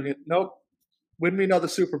 Not doing it. Nope. Win me another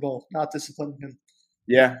Super Bowl. Not disciplining him.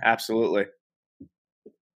 Yeah, absolutely.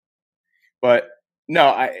 But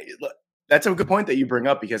no, that's a good point that you bring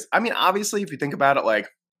up, because I mean, obviously, if you think about it, like,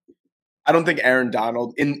 I don't think Aaron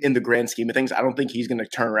Donald, in the grand scheme of things, I don't think he's going to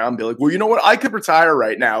turn around and be like, well, you know what, I could retire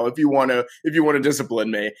right now if you want to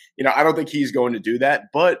discipline me. I don't think he's going to do that.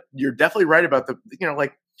 But you're definitely right about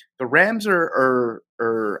like the Rams are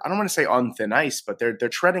I don't want to say on thin ice, but they're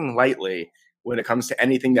treading lightly when it comes to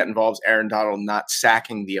anything that involves Aaron Donald not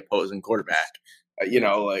sacking the opposing quarterback.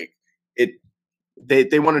 Like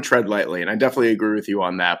they want to tread lightly, and I definitely agree with you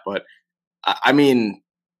on that. But I mean,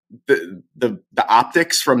 the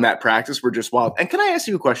optics from that practice were just wild. And can I ask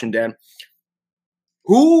you a question, Dan?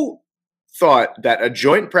 Who thought that a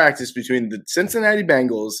joint practice between the Cincinnati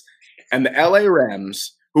Bengals and the LA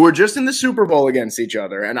Rams, who were just in the Super Bowl against each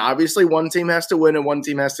other, and obviously one team has to win and one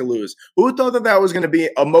team has to lose, who thought that was going to be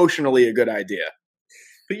emotionally a good idea?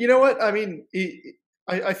 But you know what? I mean,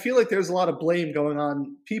 I feel like there's a lot of blame going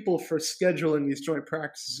on people for scheduling these joint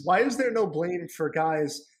practices. Why is there no blame for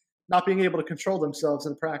guys not being able to control themselves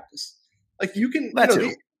in practice? Like, you can,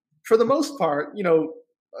 for the most part,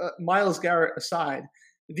 Myles Garrett aside,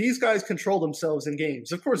 these guys control themselves in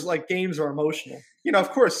games. Of course, like, games are emotional.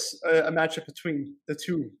 Of course, a matchup between the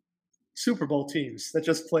two Super Bowl teams that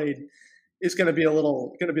just played is going to be a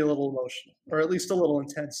little emotional, or at least a little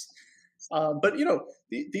intense. But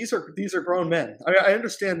these are grown men. I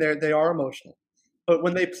understand they are emotional, but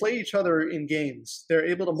when they play each other in games, they're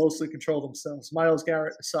able to mostly control themselves. Myles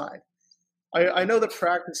Garrett aside, I know that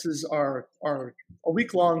practices are a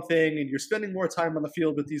week-long thing, and you're spending more time on the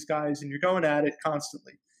field with these guys, and you're going at it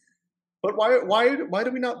constantly. But why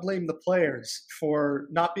do we not blame the players for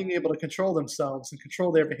not being able to control themselves and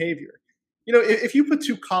control their behavior? If you put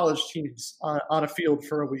two college teams on a field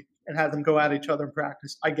for a week and have them go at each other in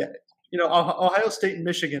practice, I get it. Ohio State and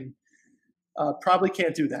Michigan probably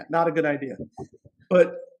can't do that. Not a good idea.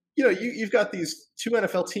 But, you've got these two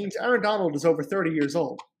NFL teams. Aaron Donald is over 30 years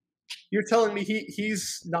old. You're telling me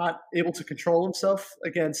he's not able to control himself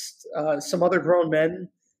against some other grown men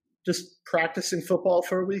just practicing football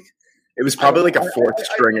for a week? It was probably like a fourth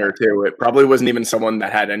stringer, too. It probably wasn't even someone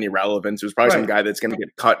that had any relevance. It was probably some guy that's going to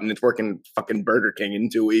get cut and it's working fucking Burger King in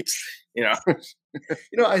 2 weeks, I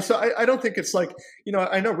don't think it's like,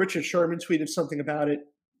 I know Richard Sherman tweeted something about it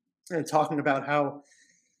and talking about how,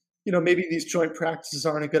 maybe these joint practices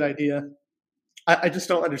aren't a good idea. I just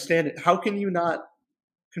don't understand it. How can you not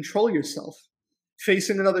control yourself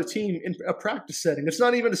facing another team in a practice setting? It's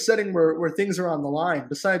not even a setting where things are on the line.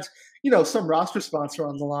 Besides, some roster spots are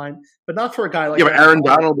on the line, but not for a guy like but Aaron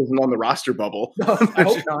Donald isn't on the roster bubble. No, I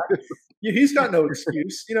hope not. He's got no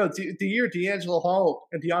excuse. The year D'Angelo Hall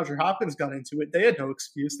and DeAndre Hopkins got into it, they had no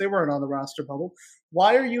excuse. They weren't on the roster bubble.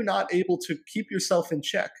 Why are you not able to keep yourself in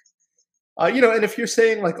check? And if you're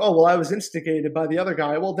saying like, oh, well, I was instigated by the other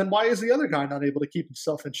guy, well, then why is the other guy not able to keep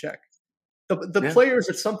himself in check? The players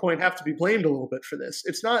at some point have to be blamed a little bit for this.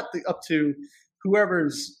 It's not up to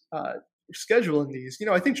whoever's scheduling these.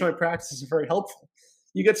 I think joint practices are very helpful.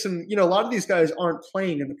 You get some, a lot of these guys aren't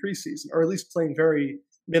playing in the preseason, or at least playing very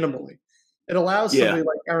minimally. It allows somebody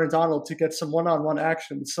like Aaron Donald to get some one-on-one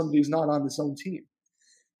action with somebody who's not on his own team.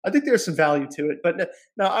 I think there's some value to it. But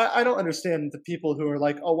now I don't understand the people who are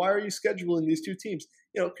like, oh, why are you scheduling these two teams?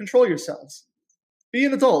 Control yourselves. Be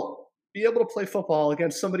an adult. Be able to play football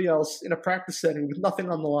against somebody else in a practice setting with nothing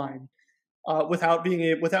on the line, without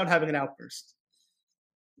having an outburst.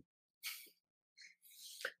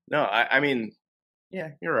 No, I mean, yeah,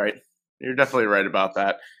 you're right. You're definitely right about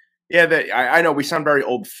that. Yeah, I know we sound very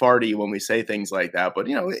old farty when we say things like that, but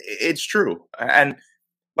it's true. And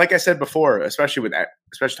like I said before, especially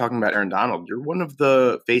talking about Aaron Donald, you're one of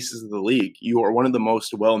the faces of the league. You are one of the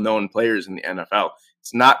most well-known players in the NFL.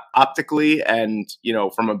 It's not optically and,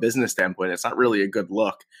 from a business standpoint, it's not really a good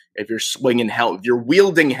look if you're if you're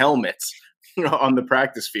wielding helmets, on the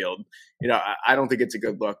practice field. I don't think it's a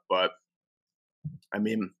good look, but I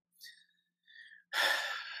mean,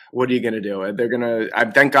 what are you going to do?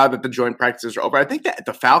 Thank God that the joint practices are over. I think that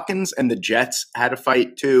the Falcons and the Jets had a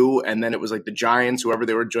fight too. And then it was like the Giants, whoever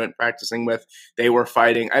they were joint practicing with, they were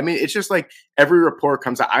fighting. I mean, it's just like every report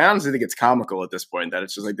comes out. I honestly think it's comical at this point that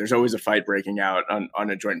it's just like there's always a fight breaking out on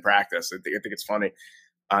a joint practice. I think it's funny,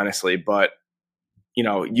 honestly. But,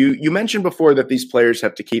 you mentioned before that these players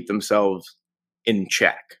have to keep themselves in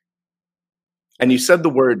check. And you said the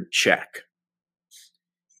word check.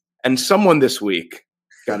 And someone this week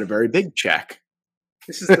got a very big check.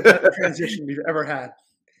 This is the best transition we've ever had.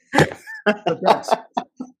 The best.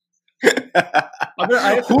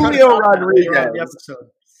 I have to Julio Rodriguez. the episode.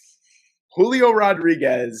 Julio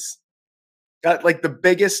Rodriguez got like the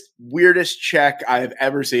biggest, weirdest check I've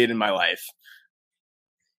ever seen in my life.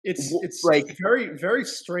 It's like very, very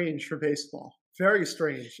strange for baseball. Very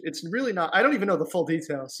strange. It's really not. I don't even know the full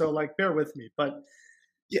details, so like bear with me. But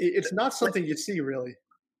it's not something you see really.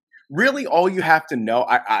 Really, all you have to know,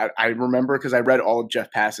 I remember because I read all of Jeff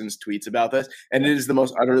Passan's tweets about this, and it is the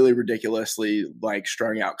most utterly ridiculously like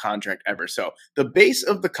strung out contract ever. So the base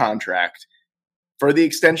of the contract for the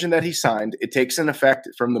extension that he signed, it takes an effect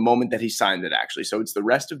from the moment that he signed it, actually. So it's the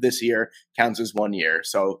rest of this year, counts as 1 year.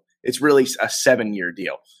 So it's really a 7-year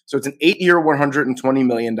deal. So it's an 8-year, $120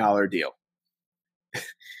 million deal.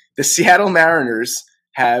 The Seattle Mariners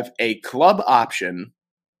have a club option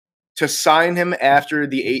to sign him after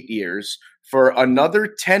the 8 years for another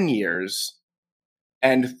 10 years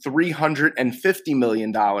and $350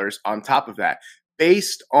 million on top of that,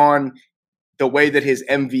 based on the way that his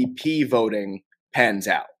MVP voting pans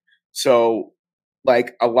out. So,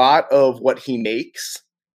 like, a lot of what he makes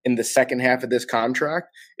in the second half of this contract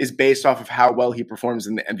is based off of how well he performs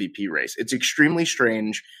in the MVP race. It's extremely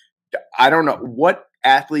strange. I don't know. What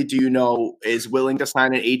athlete do you know is willing to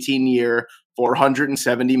sign an 18-year,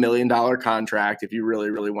 $470 million contract if you really,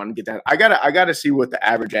 really want to get that? I gotta see what the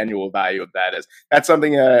average annual value of that is. That's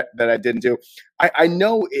something that I didn't do. I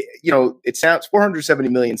know, it sounds $470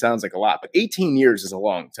 million sounds like a lot, but 18 years is a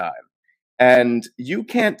long time. And you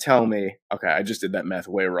can't tell me, okay, I just did that math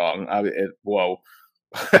way wrong. Whoa.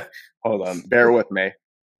 Hold on. Bear with me.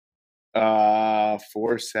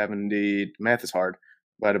 470, math is hard,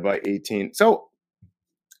 divided by 18. So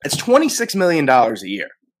it's $26 million a year.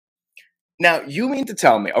 Now, you mean to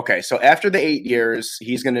tell me, okay, so after the 8 years,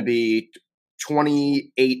 he's going to be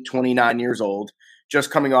 28, 29 years old, just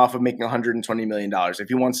coming off of making $120 million. If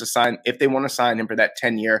they want to sign him for that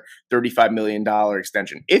 10-year, $35 million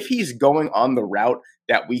extension, if he's going on the route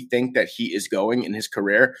that we think that he is going in his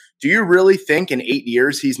career, do you really think in 8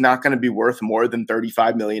 years he's not going to be worth more than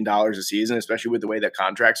 $35 million a season, especially with the way that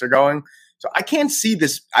contracts are going? So I can't see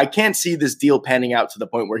this deal panning out to the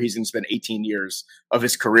point where he's going to spend 18 years of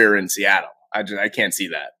his career in Seattle. I can't see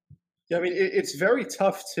that. Yeah, I mean, it's very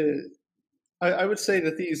tough to. I would say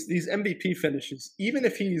that these MVP finishes, even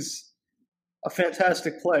if he's a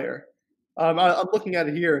fantastic player, I'm looking at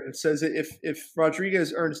it here, and it says if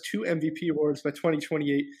Rodriguez earns 2 MVP awards by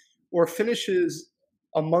 2028 or finishes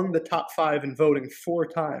among the top 5 in voting 4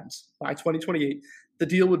 times by 2028, the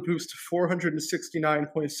deal would boost to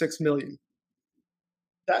 $469.6 million.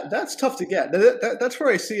 That's tough to get. That's where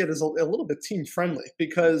I see it as a little bit team friendly,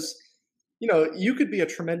 because you could be a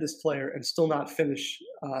tremendous player and still not finish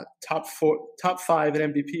top 5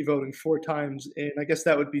 in MVP voting 4 times, and I guess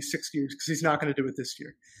that would be 6 years because he's not going to do it this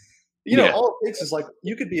year. All it takes is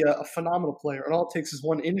you could be a phenomenal player, and all it takes is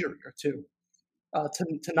one injury or two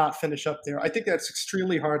to not finish up there. I think that's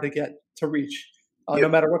extremely hard to reach, no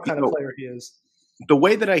matter what kind of player he is. The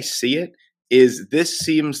way that I see it is this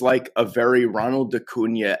seems like a very Ronald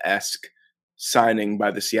Acuna-esque signing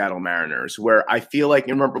by the Seattle Mariners, where I feel like,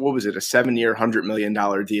 you remember, what was it, a 7-year, $100 million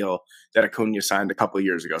deal that Acuna signed a couple of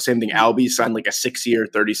years ago. Same thing, Albie signed like a 6-year,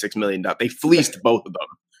 $36 million. They fleeced both of them.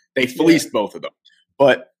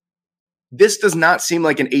 But this does not seem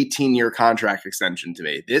like an 18-year contract extension to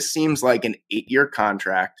me. This seems like an 8-year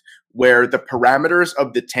contract where the parameters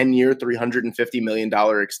of the 10-year, $350 million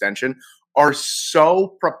extension are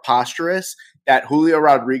so preposterous that Julio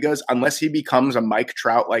Rodriguez, unless he becomes a Mike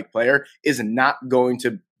Trout-like player, is not going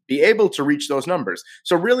to be able to reach those numbers.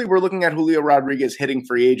 So really, we're looking at Julio Rodriguez hitting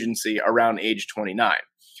free agency around age 29.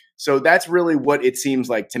 So that's really what it seems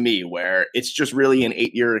like to me, where it's just really an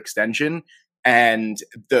 8-year extension, and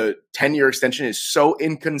the 10-year extension is so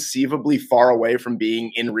inconceivably far away from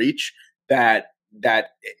being in reach that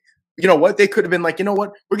you know what? They could have been like, you know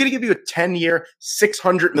what? We're going to give you a 10-year,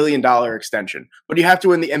 $600 million extension, but you have to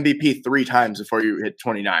win the MVP 3 times before you hit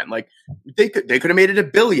 29. Like, they could have made it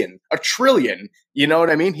 $1 billion, $1 trillion. You know what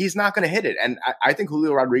I mean? He's not going to hit it. And I think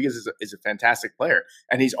Julio Rodriguez is a fantastic player,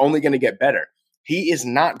 and he's only going to get better. He is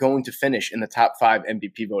not going to finish in the top 5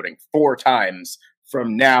 MVP voting 4 times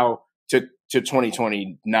from now to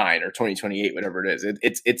 2029 or 2028, whatever it is.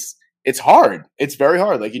 It's hard. It's very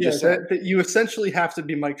hard, like you just said. You essentially have to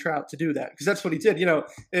be Mike Trout to do that, because that's what he did.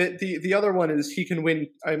 The other one is he can win.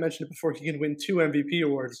 I mentioned it before. He can win 2 MVP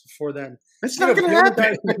awards before then. It's not going to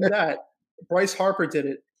happen. That Bryce Harper did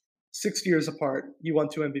it 6 years apart. He won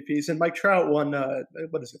 2 MVPs, and Mike Trout won.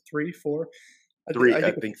 3, 4? 3,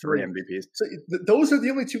 I think 3 MVPs. So those are the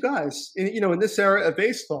only 2 guys in this era of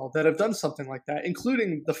baseball that have done something like that,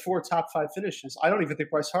 including the 4 top 5 finishes. I don't even think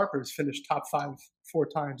Bryce Harper has finished top 5 4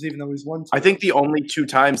 times, even though he's won 2. I think the only 2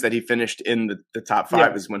 times that he finished in the top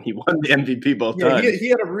 5 is when he won the MVP both times. He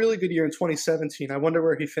had a really good year in 2017. I wonder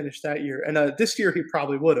where he finished that year. And this year he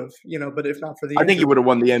probably would have, but if not for the I think he would have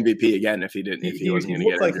won the MVP again if he didn't. If he wasn't going to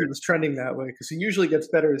get looked like injured. he was trending that way because he usually gets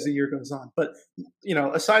better as the year goes on. But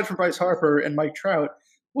aside from Bryce Harper and Mike Trout,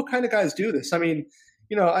 what kind of guys do this? I mean,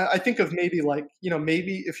 I think of maybe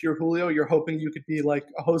maybe if you're Julio, you're hoping you could be like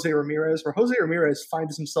a Jose Ramirez, where Jose Ramirez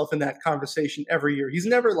finds himself in that conversation every year. He's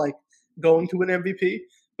never like going to win MVP,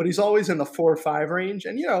 but he's always in the 4 or 5 range.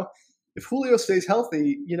 And, if Julio stays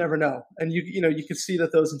healthy, you never know. And you can see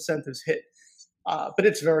that those incentives hit. But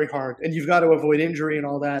it's very hard, and you've got to avoid injury and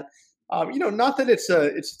all that. Not that it's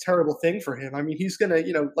a terrible thing for him. I mean, he's going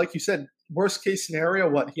to, like you said, worst case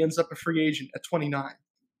scenario, he ends up a free agent at 29.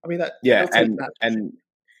 I mean,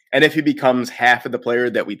 and if he becomes half of the player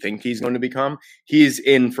that we think he's going to become, he's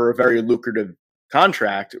in for a very lucrative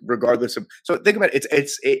contract, regardless of. So think about it.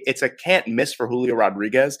 It's a can't miss for Julio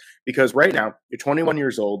Rodriguez because right now you're 21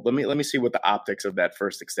 years old. Let me see what the optics of that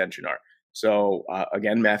first extension are. So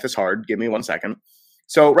again, math is hard. Give me 1 second.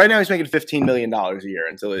 So right now he's making $15 million a year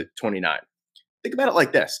until 29. Think about it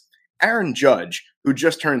like this. Aaron Judge, who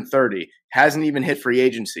just turned 30, hasn't even hit free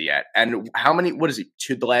agency yet. And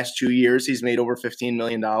the last 2 years he's made over $15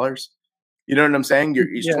 million? You know what I'm saying?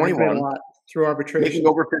 He's 21. A lot through arbitration.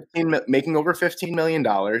 Making over $15 million.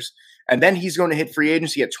 And then he's going to hit free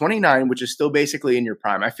agency at 29, which is still basically in your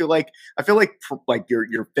prime. I feel like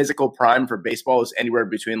your physical prime for baseball is anywhere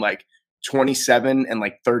between like 27 and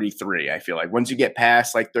like 33. I feel like once you get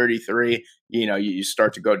past like 33, you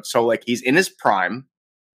start to go. So like he's in his prime.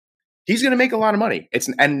 He's going to make a lot of money.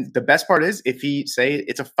 And the best part is if it's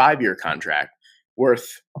a 5-year contract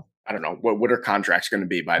worth, I don't know, what are contracts going to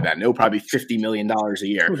be by then? It'll probably $50 million a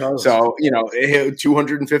year. So,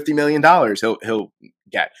 $250 million he'll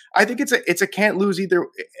get. I think it's a can't lose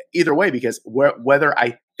either way because whether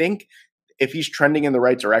I think if he's trending in the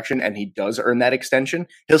right direction and he does earn that extension,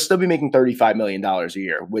 he'll still be making $35 million a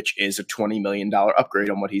year, which is a $20 million upgrade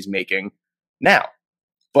on what he's making now.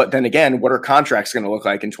 But then again, what are contracts going to look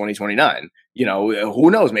like in 2029? Who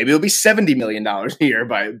knows? Maybe it'll be $70 million a year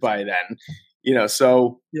by then.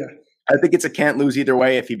 So yeah, I think it's a can't lose either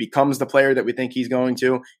way. If he becomes the player that we think he's going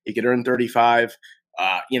to, he could earn 35.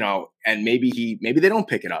 And maybe they don't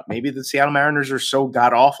pick it up. Maybe the Seattle Mariners are so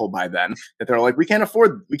god awful by then that they're like, we can't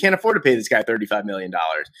afford to pay this guy $35 million.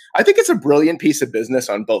 I think it's a brilliant piece of business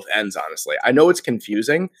on both ends. Honestly, I know it's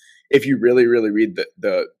confusing if you really, really read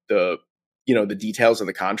the details of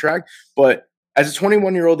the contract, but as a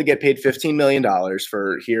 21-year-old to get paid $15 million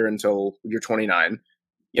for here until you're 29,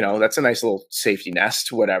 that's a nice little safety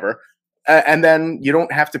nest, whatever. And then you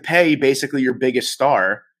don't have to pay basically your biggest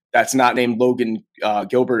star that's not named Logan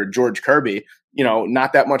Gilbert or George Kirby,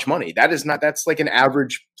 not that much money. That's like an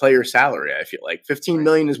average player salary. I feel like $15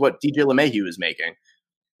 million is what DJ LeMahieu is making,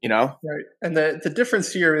 Right. And the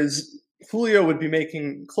difference here is Julio would be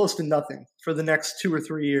making close to nothing for the next 2 or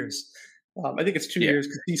 3 years. I think it's 2 years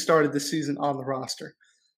because he started this season on the roster.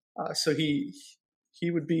 So he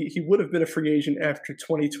would have been a free agent after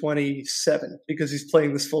 2027 because he's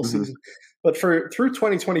playing this full season. But through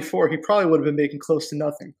 2024, he probably would have been making close to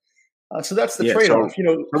nothing. So that's the trade-off.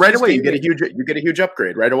 So right away, you get a huge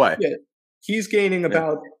upgrade right away. Yeah, he's gaining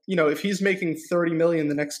about if he's making $30 million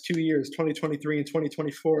the next 2 years, 2023 and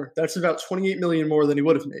 2024, that's about $28 million more than he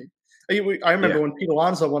would have made. I remember when Pete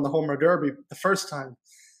Alonso won the Home Run Derby the first time.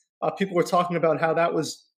 People were talking about how that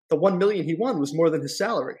was the $1 million he won was more than his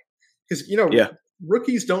salary because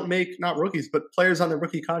rookies don't make, not rookies, but players on their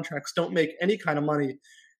rookie contracts don't make any kind of money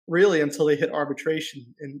really until they hit arbitration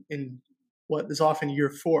in what is often year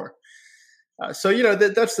 4. So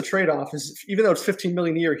that's the trade-off. Is even though it's $15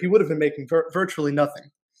 million a year, he would have been making virtually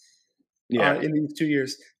nothing in these 2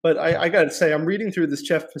 years. But I got to say, I'm reading through this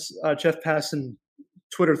Jeff Passan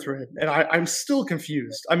Twitter thread, and I'm still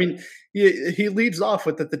confused. I mean, he leads off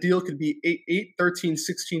with that the deal could be 8, 13,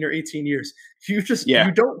 16, or 18 years. You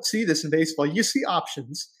don't see this in baseball. You see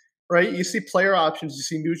options, right? You see player options, you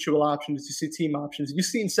see mutual options, you see team options, you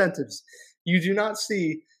see incentives. You do not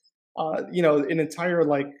see, an entire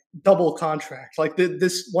like double contract, like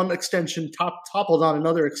this one extension toppled on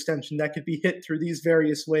another extension that could be hit through these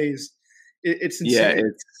various ways. It's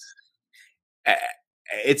insane. Yeah,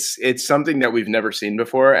 it's something that we've never seen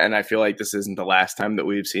before, and I feel like this isn't the last time that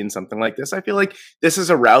we've seen something like this. I feel like this is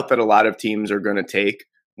a route that a lot of teams are going to take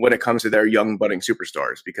when it comes to their young budding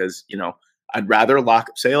superstars because, I'd rather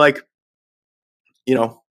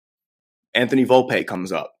Anthony Volpe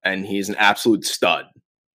comes up and he's an absolute stud,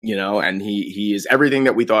 and he is everything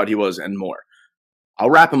that we thought he was and more. I'll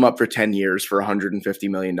wrap him up for 10 years for $150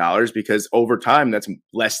 million because over time, that's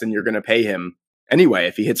less than you're going to pay him anyway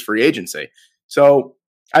if he hits free agency. So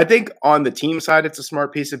I think on the team side, it's a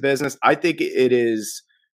smart piece of business. I think it is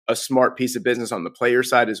a smart piece of business on the player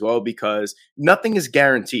side as well because nothing is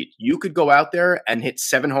guaranteed. You could go out there and hit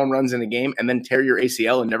 7 home runs in a game and then tear your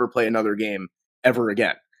ACL and never play another game ever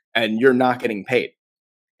again, and you're not getting paid.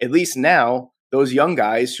 At least now, those young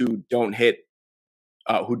guys who don't hit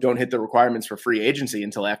the requirements for free agency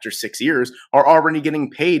until after 6 years are already getting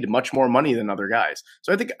paid much more money than other guys.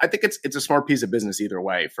 So I think it's a smart piece of business either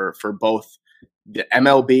way for both the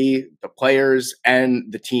MLB, the players,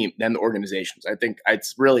 and the team, and the organizations. I think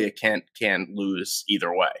it's really a can't lose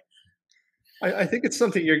either way. I think it's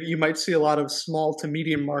something you might see a lot of small to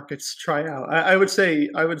medium markets try out. I would say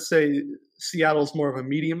Seattle's more of a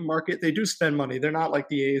medium market. They do spend money. They're not like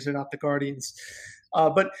the A's. They're not the Guardians.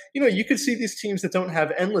 But you could see these teams that don't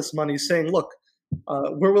have endless money saying, "Look,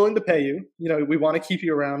 we're willing to pay you. We want to keep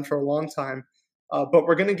you around for a long time, but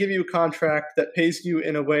we're going to give you a contract that pays you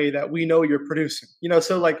in a way that we know you're producing."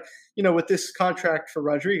 So with this contract for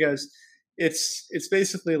Rodriguez, it's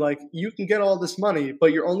basically like you can get all this money,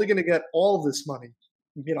 but you're only going to get all of this money,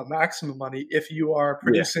 maximum money, if you are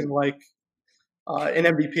producing like an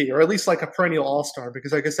MVP or at least like a perennial all-star,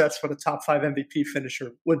 because I guess that's what a top 5 MVP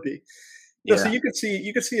finisher would be. So you could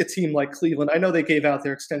see a team like Cleveland. I know they gave out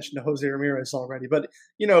their extension to Jose Ramirez already, but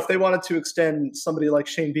if they wanted to extend somebody like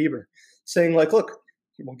Shane Bieber, saying like, "Look,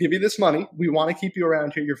 we'll give you this money. We want to keep you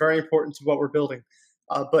around here. You're very important to what we're building,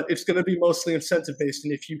 but it's going to be mostly incentive based.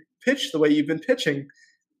 And if you pitch the way you've been pitching,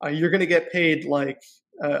 you're going to get paid like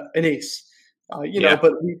an ace."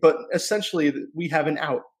 But essentially, we have an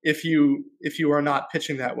out if you are not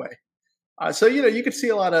pitching that way. So you could see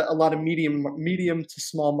a lot of medium to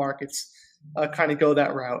small markets kind of go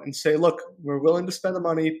that route and say, "Look, we're willing to spend the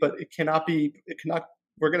money, but it cannot.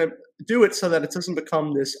 We're going to do it so that it doesn't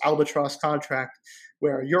become this albatross contract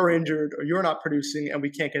where you're injured or you're not producing and we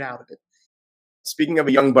can't get out of it." Speaking of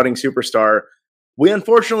a young budding superstar, we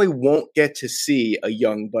unfortunately won't get to see a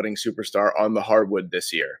young budding superstar on the hardwood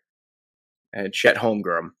this year. And Chet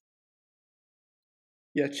Holmgren.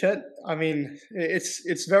 Yeah, Chet, I mean,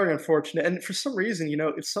 it's very unfortunate. And for some reason,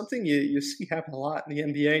 it's something you see happen a lot in the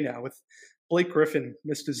NBA now with Blake Griffin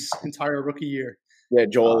missed his entire rookie year. Yeah,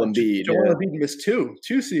 Joel Embiid. Embiid missed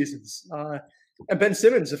two seasons. And Ben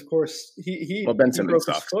Simmons, of course, he broke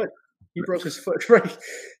his foot. He broke his foot, right?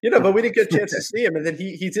 But we didn't get a chance to see him. And then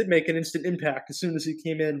he did make an instant impact as soon as he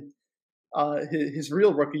came in. His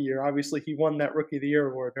real rookie year, obviously, he won that Rookie of the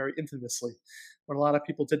Year award very infamously when a lot of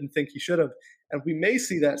people didn't think he should have. And we may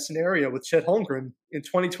see that scenario with Chet Holmgren in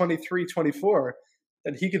 2023-24,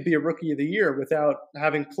 that he could be a Rookie of the Year without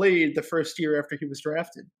having played the first year after he was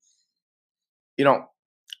drafted. I'm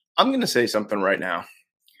going to say something right now.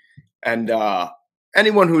 And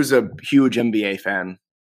anyone who's a huge NBA fan,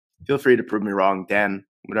 feel free to prove me wrong, Dan,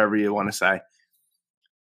 whatever you want to say.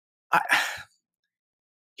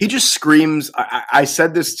 He just screams. I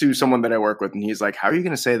said this to someone that I work with, and he's like, "How are you going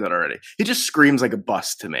to say that already?" He just screams like a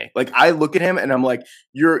bust to me. Like, I look at him, and I'm like,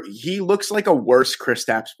 he looks like a worse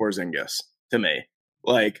Kristaps Porzingis to me.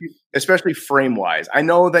 Like, especially frame-wise. I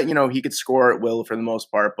know that, he could score at will for the most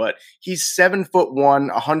part, but he's 7'1",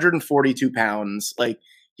 142 pounds. Like,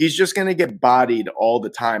 he's just going to get bodied all the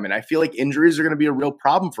time. And I feel like injuries are going to be a real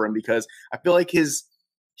problem for him because I feel like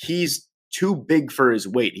he's too big for his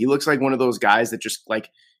weight. He looks like one of those guys that just like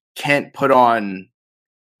can't put on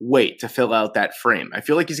weight to fill out that frame. I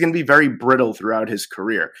feel like he's going to be very brittle throughout his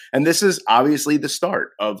career. And this is obviously the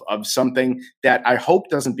start of something that I hope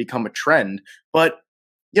doesn't become a trend. But,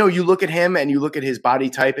 you look at him and you look at his body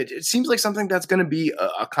type, it seems like something that's going to be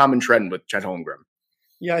a common trend with Chet Holmgren.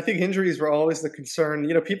 Yeah, I think injuries were always the concern.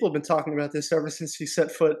 People have been talking about this ever since he set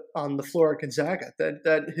foot on the floor at Gonzaga,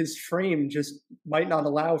 that his frame just might not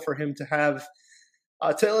allow for him to have,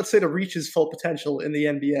 to reach his full potential in the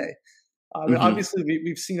NBA. Obviously,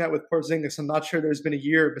 we've seen that with Porzingis. I'm not sure there's been a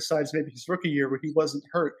year besides maybe his rookie year where he wasn't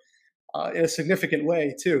hurt in a significant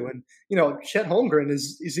way, too. And, Chet Holmgren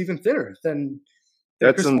is even thinner than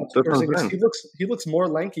Porzingis. He looks more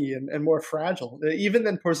lanky and more fragile, even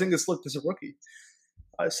than Porzingis looked as a rookie.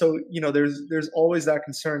 So there's always that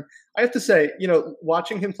concern. I have to say,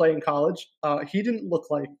 watching him play in college, he didn't look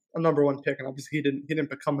like a number one pick, and obviously he didn't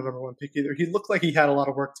become a number one pick either. He looked like he had a lot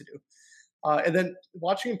of work to do. And then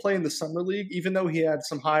watching him play in the summer league, even though he had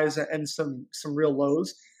some highs and some real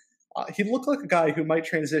lows, he looked like a guy who might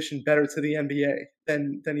transition better to the NBA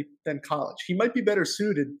than college. He might be better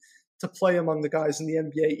suited to play among the guys in the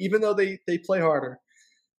NBA, even though they play harder.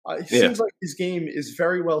 It seems like his game is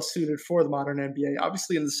very well suited for the modern NBA.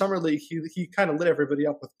 Obviously, in the summer league, he kind of lit everybody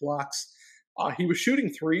up with blocks. He was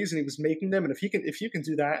shooting threes and he was making them. And if you can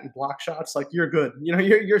do that and block shots, like you're good.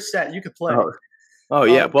 You're set. You could play. Oh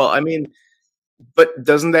yeah. Well, I mean, but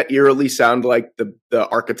doesn't that eerily sound like the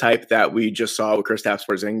archetype that we just saw with Kristaps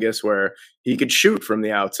Porzingis, where he could shoot from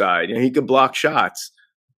the outside and he could block shots?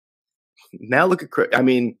 Now look at, I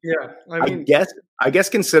mean, I guess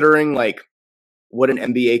considering like what an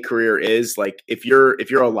NBA career is, like if you're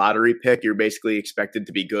a lottery pick, you're basically expected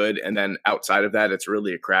to be good, and then outside of that, it's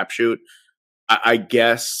really a crapshoot. I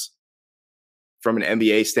guess from an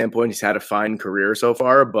NBA standpoint, he's had a fine career so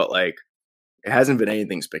far, but like it hasn't been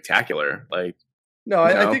anything spectacular. Like, no,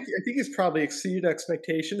 I think he's probably exceeded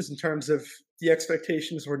expectations in terms of the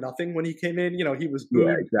expectations were nothing when he came in. He was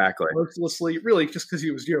booed mercilessly, really just because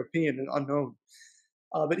he was European and unknown.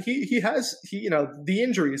 But the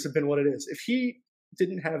injuries have been what it is. If he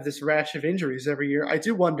didn't have this rash of injuries every year, I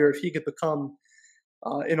do wonder if he could become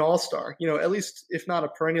an all-star, at least if not a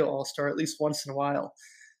perennial all-star, at least once in a while.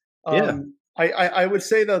 I would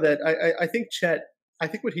say though that I think Chet, I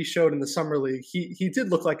think what he showed in the summer league, he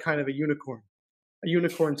did look like kind of a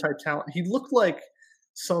unicorn type talent. He looked like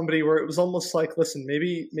somebody where it was almost like, listen,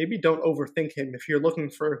 maybe don't overthink him if you're looking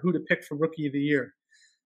for who to pick for rookie of the year.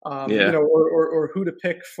 Or who to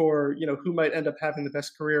pick for, who might end up having the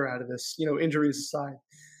best career out of this, injuries aside.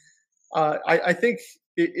 I think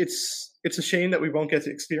it's a shame that we won't get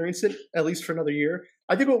to experience it, at least for another year.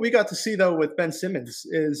 I think what we got to see, though, with Ben Simmons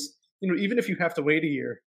is, even if you have to wait a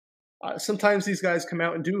year, sometimes these guys come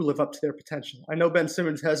out and do live up to their potential. I know Ben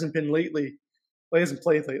Simmons hasn't been lately. Well, he hasn't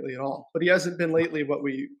played lately at all, but he hasn't been lately what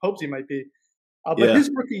we hoped he might be. But his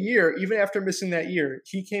rookie year, even after missing that year,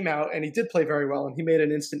 he came out and he did play very well and he made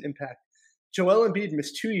an instant impact. Joel Embiid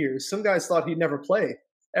missed 2 years. Some guys thought he'd never play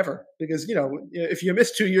ever because, if you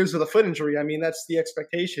miss 2 years with a foot injury, I mean, that's the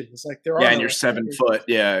expectation. It's like and you're 7 foot.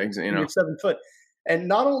 Yeah, you're 7 foot. And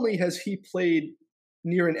not only has he played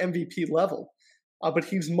near an MVP level, but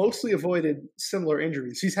he's mostly avoided similar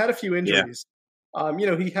injuries. He's had a few injuries.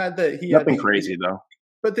 He had nothing crazy though.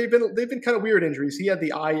 But they've been kind of weird injuries. He had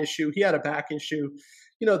the eye issue. He had a back issue.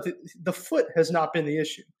 The foot has not been the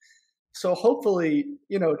issue. So hopefully,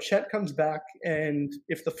 Chet comes back, and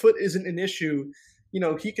if the foot isn't an issue,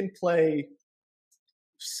 he can play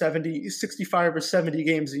 65 or 70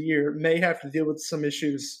 games a year. May have to deal with some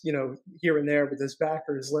issues, here and there with his back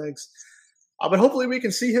or his legs. But hopefully we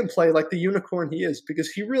can see him play like the unicorn he is,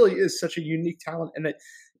 because he really is such a unique talent. And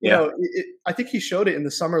I think he showed it in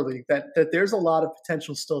the summer league that there's a lot of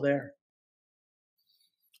potential still there.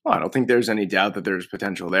 Well, I don't think there's any doubt that there's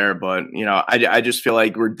potential there, but I just feel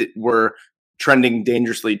like we're trending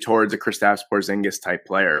dangerously towards a Kristaps Porzingis type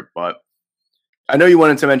player. But I know you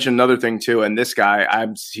wanted to mention another thing too, and this guy,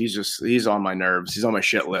 he's on my nerves. He's on my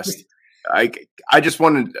shit list. I just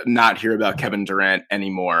want to not hear about Kevin Durant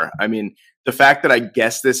anymore. I mean, the fact that I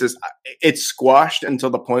guess it's squashed until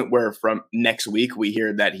the point where from next week we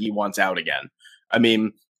hear that he wants out again. I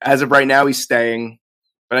mean, as of right now, he's staying,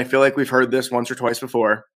 but I feel like we've heard this once or twice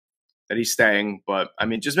before that he's staying. But I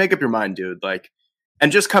mean, just make up your mind, dude.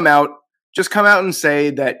 And just come out and say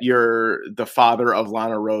that you're the father of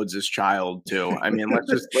Lana Rhodes' child too. I mean, let's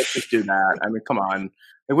just do that. I mean, come on.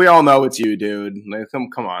 We all know it's you, dude.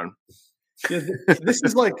 Come on. Yeah, this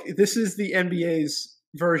is the NBA's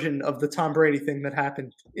version of the Tom Brady thing that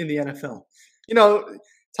happened in the NFL.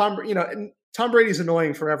 Tom Brady's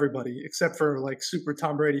annoying for everybody except for like super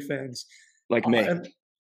Tom Brady fans like me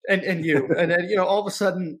and you. And then all of a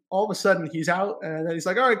sudden he's out, and then he's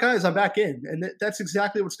like, all right, guys, I'm back in. And that's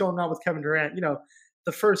exactly what's going on with Kevin Durant.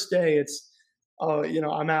 The first day it's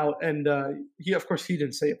I'm out, and he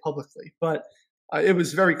didn't say it publicly, but it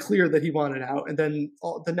was very clear that he wanted out. And then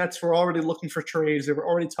the Nets were already looking for trades. They were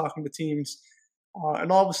already talking to teams.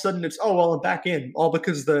 And all of a sudden it's, I'm back in, all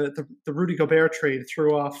because the Rudy Gobert trade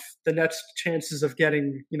threw off the Nets' chances of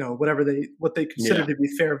getting, what they consider to be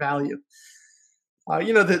fair value.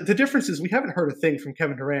 The difference is we haven't heard a thing from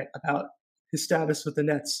Kevin Durant about his status with the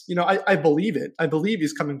Nets. I believe it. I believe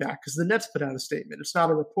he's coming back because the Nets put out a statement. It's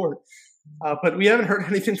not a report. But we haven't heard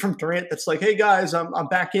anything from Durant that's like, hey guys, I'm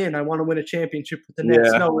back in. I want to win a championship with the Nets.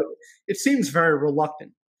 Yeah. No, it seems very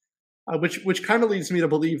reluctant. Which kind of leads me to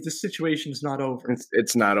believe this situation is not over.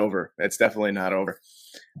 It's not over. It's definitely not over.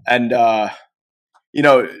 And,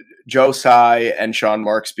 Joe Tsai and Sean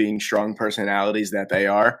Marks being strong personalities that they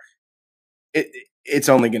are, it's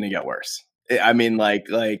only going to get worse. I mean,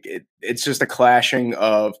 it's just a clashing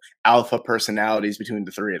of alpha personalities between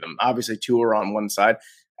the three of them. Obviously, two are on one side,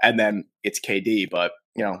 and then it's KD. But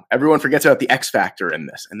everyone forgets about the X factor in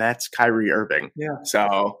this, and that's Kyrie Irving. Yeah.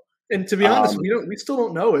 So, and to be honest, we still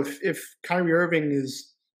don't know if Kyrie Irving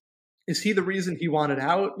is he the reason he wanted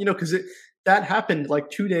out? Because that happened like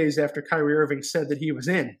 2 days after Kyrie Irving said that he was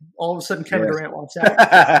in. All of a sudden, Kevin Durant wants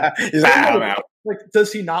out. He's like, I'm out. Like,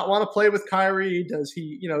 does he not want to play with Kyrie? Does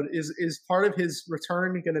he, is part of his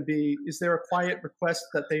return going to be, is there a quiet request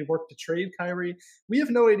that they work to trade Kyrie? We have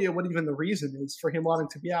no idea what even the reason is for him wanting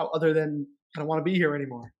to be out, other than I don't want to be here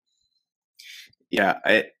anymore. Yeah,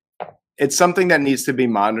 it's something that needs to be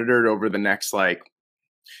monitored over the next,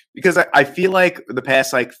 because I feel like the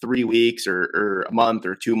past 3 weeks or a month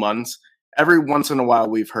or 2 months, every once in a while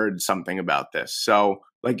we've heard something about this. So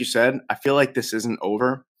like you said, I feel like this isn't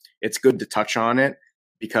over. It's good to touch on it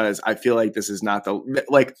because I feel like this is not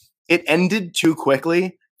it ended too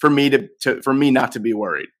quickly for me for me not to be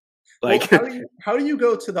worried. How do you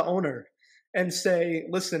go to the owner and say,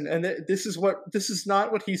 listen, and this is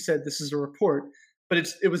not what he said. This is a report, but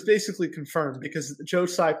it was basically confirmed because Joe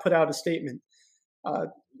Tsai put out a statement,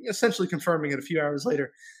 essentially confirming it a few hours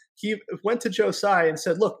later. He went to Joe Tsai and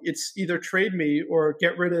said, look, it's either trade me or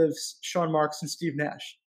get rid of Sean Marks and Steve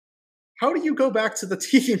Nash. How do you go back to the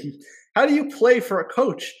team? How do you play for a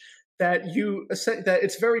coach that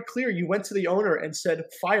it's very clear you went to the owner and said,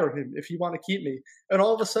 fire him if you want to keep me, and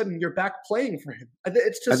all of a sudden you're back playing for him?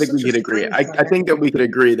 It's just. I think we could agree. I think that we could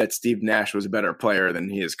agree that Steve Nash was a better player than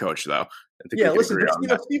he is coach, though. Listen,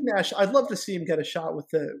 Steve Nash, I'd love to see him get a shot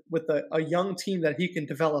with a young team that he can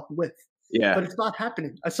develop with. Yeah, but it's not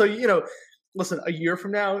happening. So listen, a year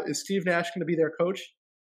from now, is Steve Nash going to be their coach?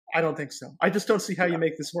 I don't think so. I just don't see how you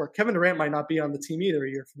make this work. Kevin Durant might not be on the team either a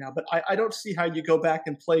year from now, but I don't see how you go back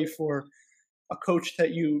and play for a coach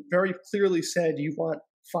that you very clearly said you want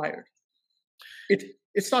fired.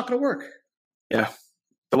 It's not going to work. Yeah.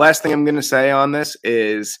 The last thing I'm going to say on this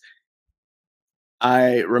is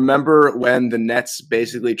I remember when the Nets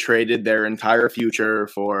basically traded their entire future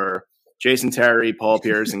for Jason Terry, Paul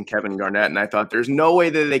Pierce, and Kevin Garnett, and I thought there's no way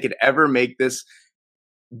that they could ever make this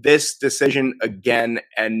decision again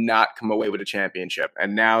and not come away with a championship.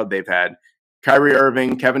 And now they've had Kyrie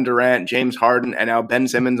Irving, Kevin Durant, James Harden, and now Ben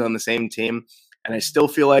Simmons on the same team. And I still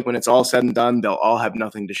feel like when it's all said and done, they'll all have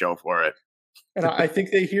nothing to show for it. And I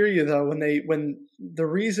think they hear you though when the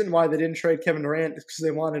reason why they didn't trade Kevin Durant is because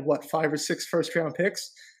they wanted 5 or 6 first-round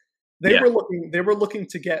picks. They were looking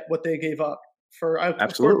to get what they gave up for.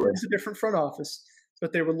 Absolutely, it's a different front office,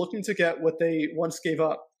 but they were looking to get what they once gave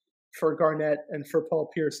up for Garnett and for Paul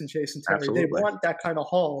Pierce and Jason Terry. Absolutely. They want that kind of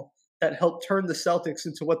haul that helped turn the Celtics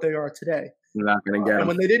into what they are today. You're not going to get them. And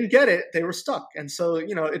when they didn't get it, they were stuck. And so,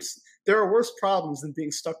 there are worse problems than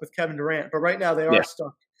being stuck with Kevin Durant. But right now they are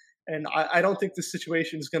stuck. And I don't think this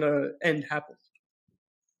situation is going to end happily.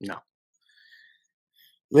 No.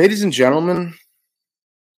 Ladies and gentlemen,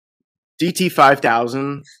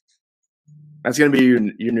 DT5000. That's going to be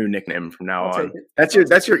your new nickname from now on. That's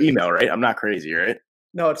your email, right? I'm not crazy, right?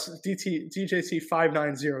 No, it's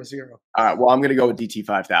DJT5900. All right. Well, I'm going to go with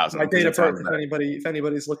DT5000. My date of birth, if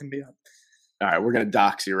anybody's looking me up. All right. We're going to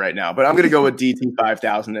dox you right now. But I'm going to go with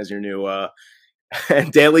DT5000 as your new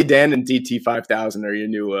and Daily Dan and DT5000 are your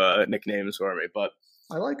new nicknames for me. But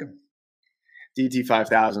I like them.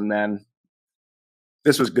 DT5000, man.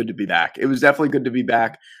 This was good to be back. It was definitely good to be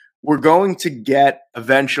back. We're going to get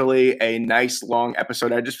eventually a nice long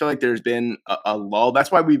episode. I just feel like there's been a lull.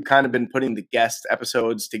 That's why we've kind of been putting the guest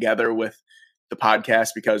episodes together with the podcast,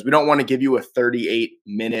 because we don't want to give you a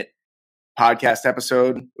 38-minute podcast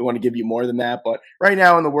episode. We want to give you more than that. But right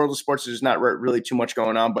now in the world of sports, there's not really too much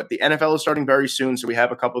going on. But the NFL is starting very soon, so we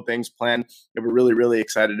have a couple of things planned that we're really, really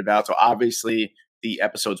excited about. So obviously the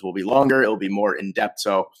episodes will be longer. It'll be more in-depth.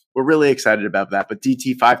 So we're really excited about that. But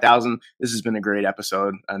DT5000, this has been a great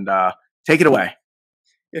episode. And take it away.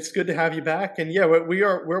 It's good to have you back. And yeah,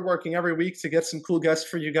 we're working every week to get some cool guests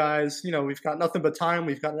for you guys. We've got nothing but time.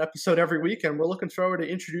 We've got an episode every week, and we're looking forward to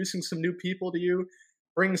introducing some new people to you,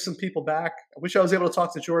 bringing some people back. I wish I was able to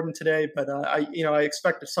talk to Jordan today, but I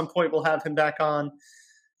expect at some point we'll have him back on.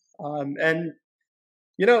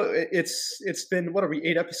 It's been, what are we,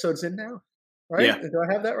 8 episodes in now? Right? Yeah. Do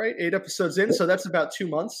I have that right? 8 episodes in. So that's about 2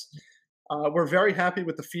 months. We're very happy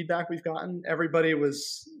with the feedback we've gotten. Everybody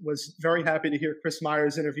was very happy to hear Chris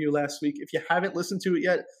Myers' interview last week. If you haven't listened to it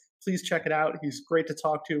yet, please check it out. He's great to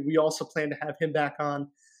talk to. We also plan to have him back on.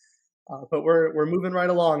 But we're moving right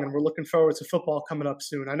along, and we're looking forward to football coming up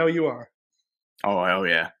soon. I know you are. Oh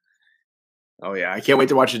yeah. Oh yeah. I can't wait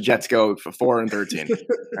to watch the Jets go for 4-13.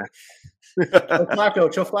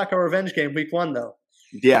 Joe Flacco revenge game week 1 though.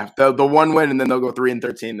 Yeah, the one win, and then they'll go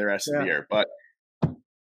 3-13 the rest of the year. But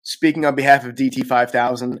speaking on behalf of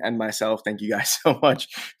DT5000 and myself, thank you guys so much.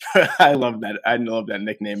 I love that. I love that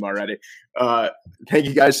nickname already. Thank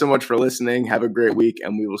you guys so much for listening. Have a great week,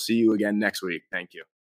 and we will see you again next week. Thank you.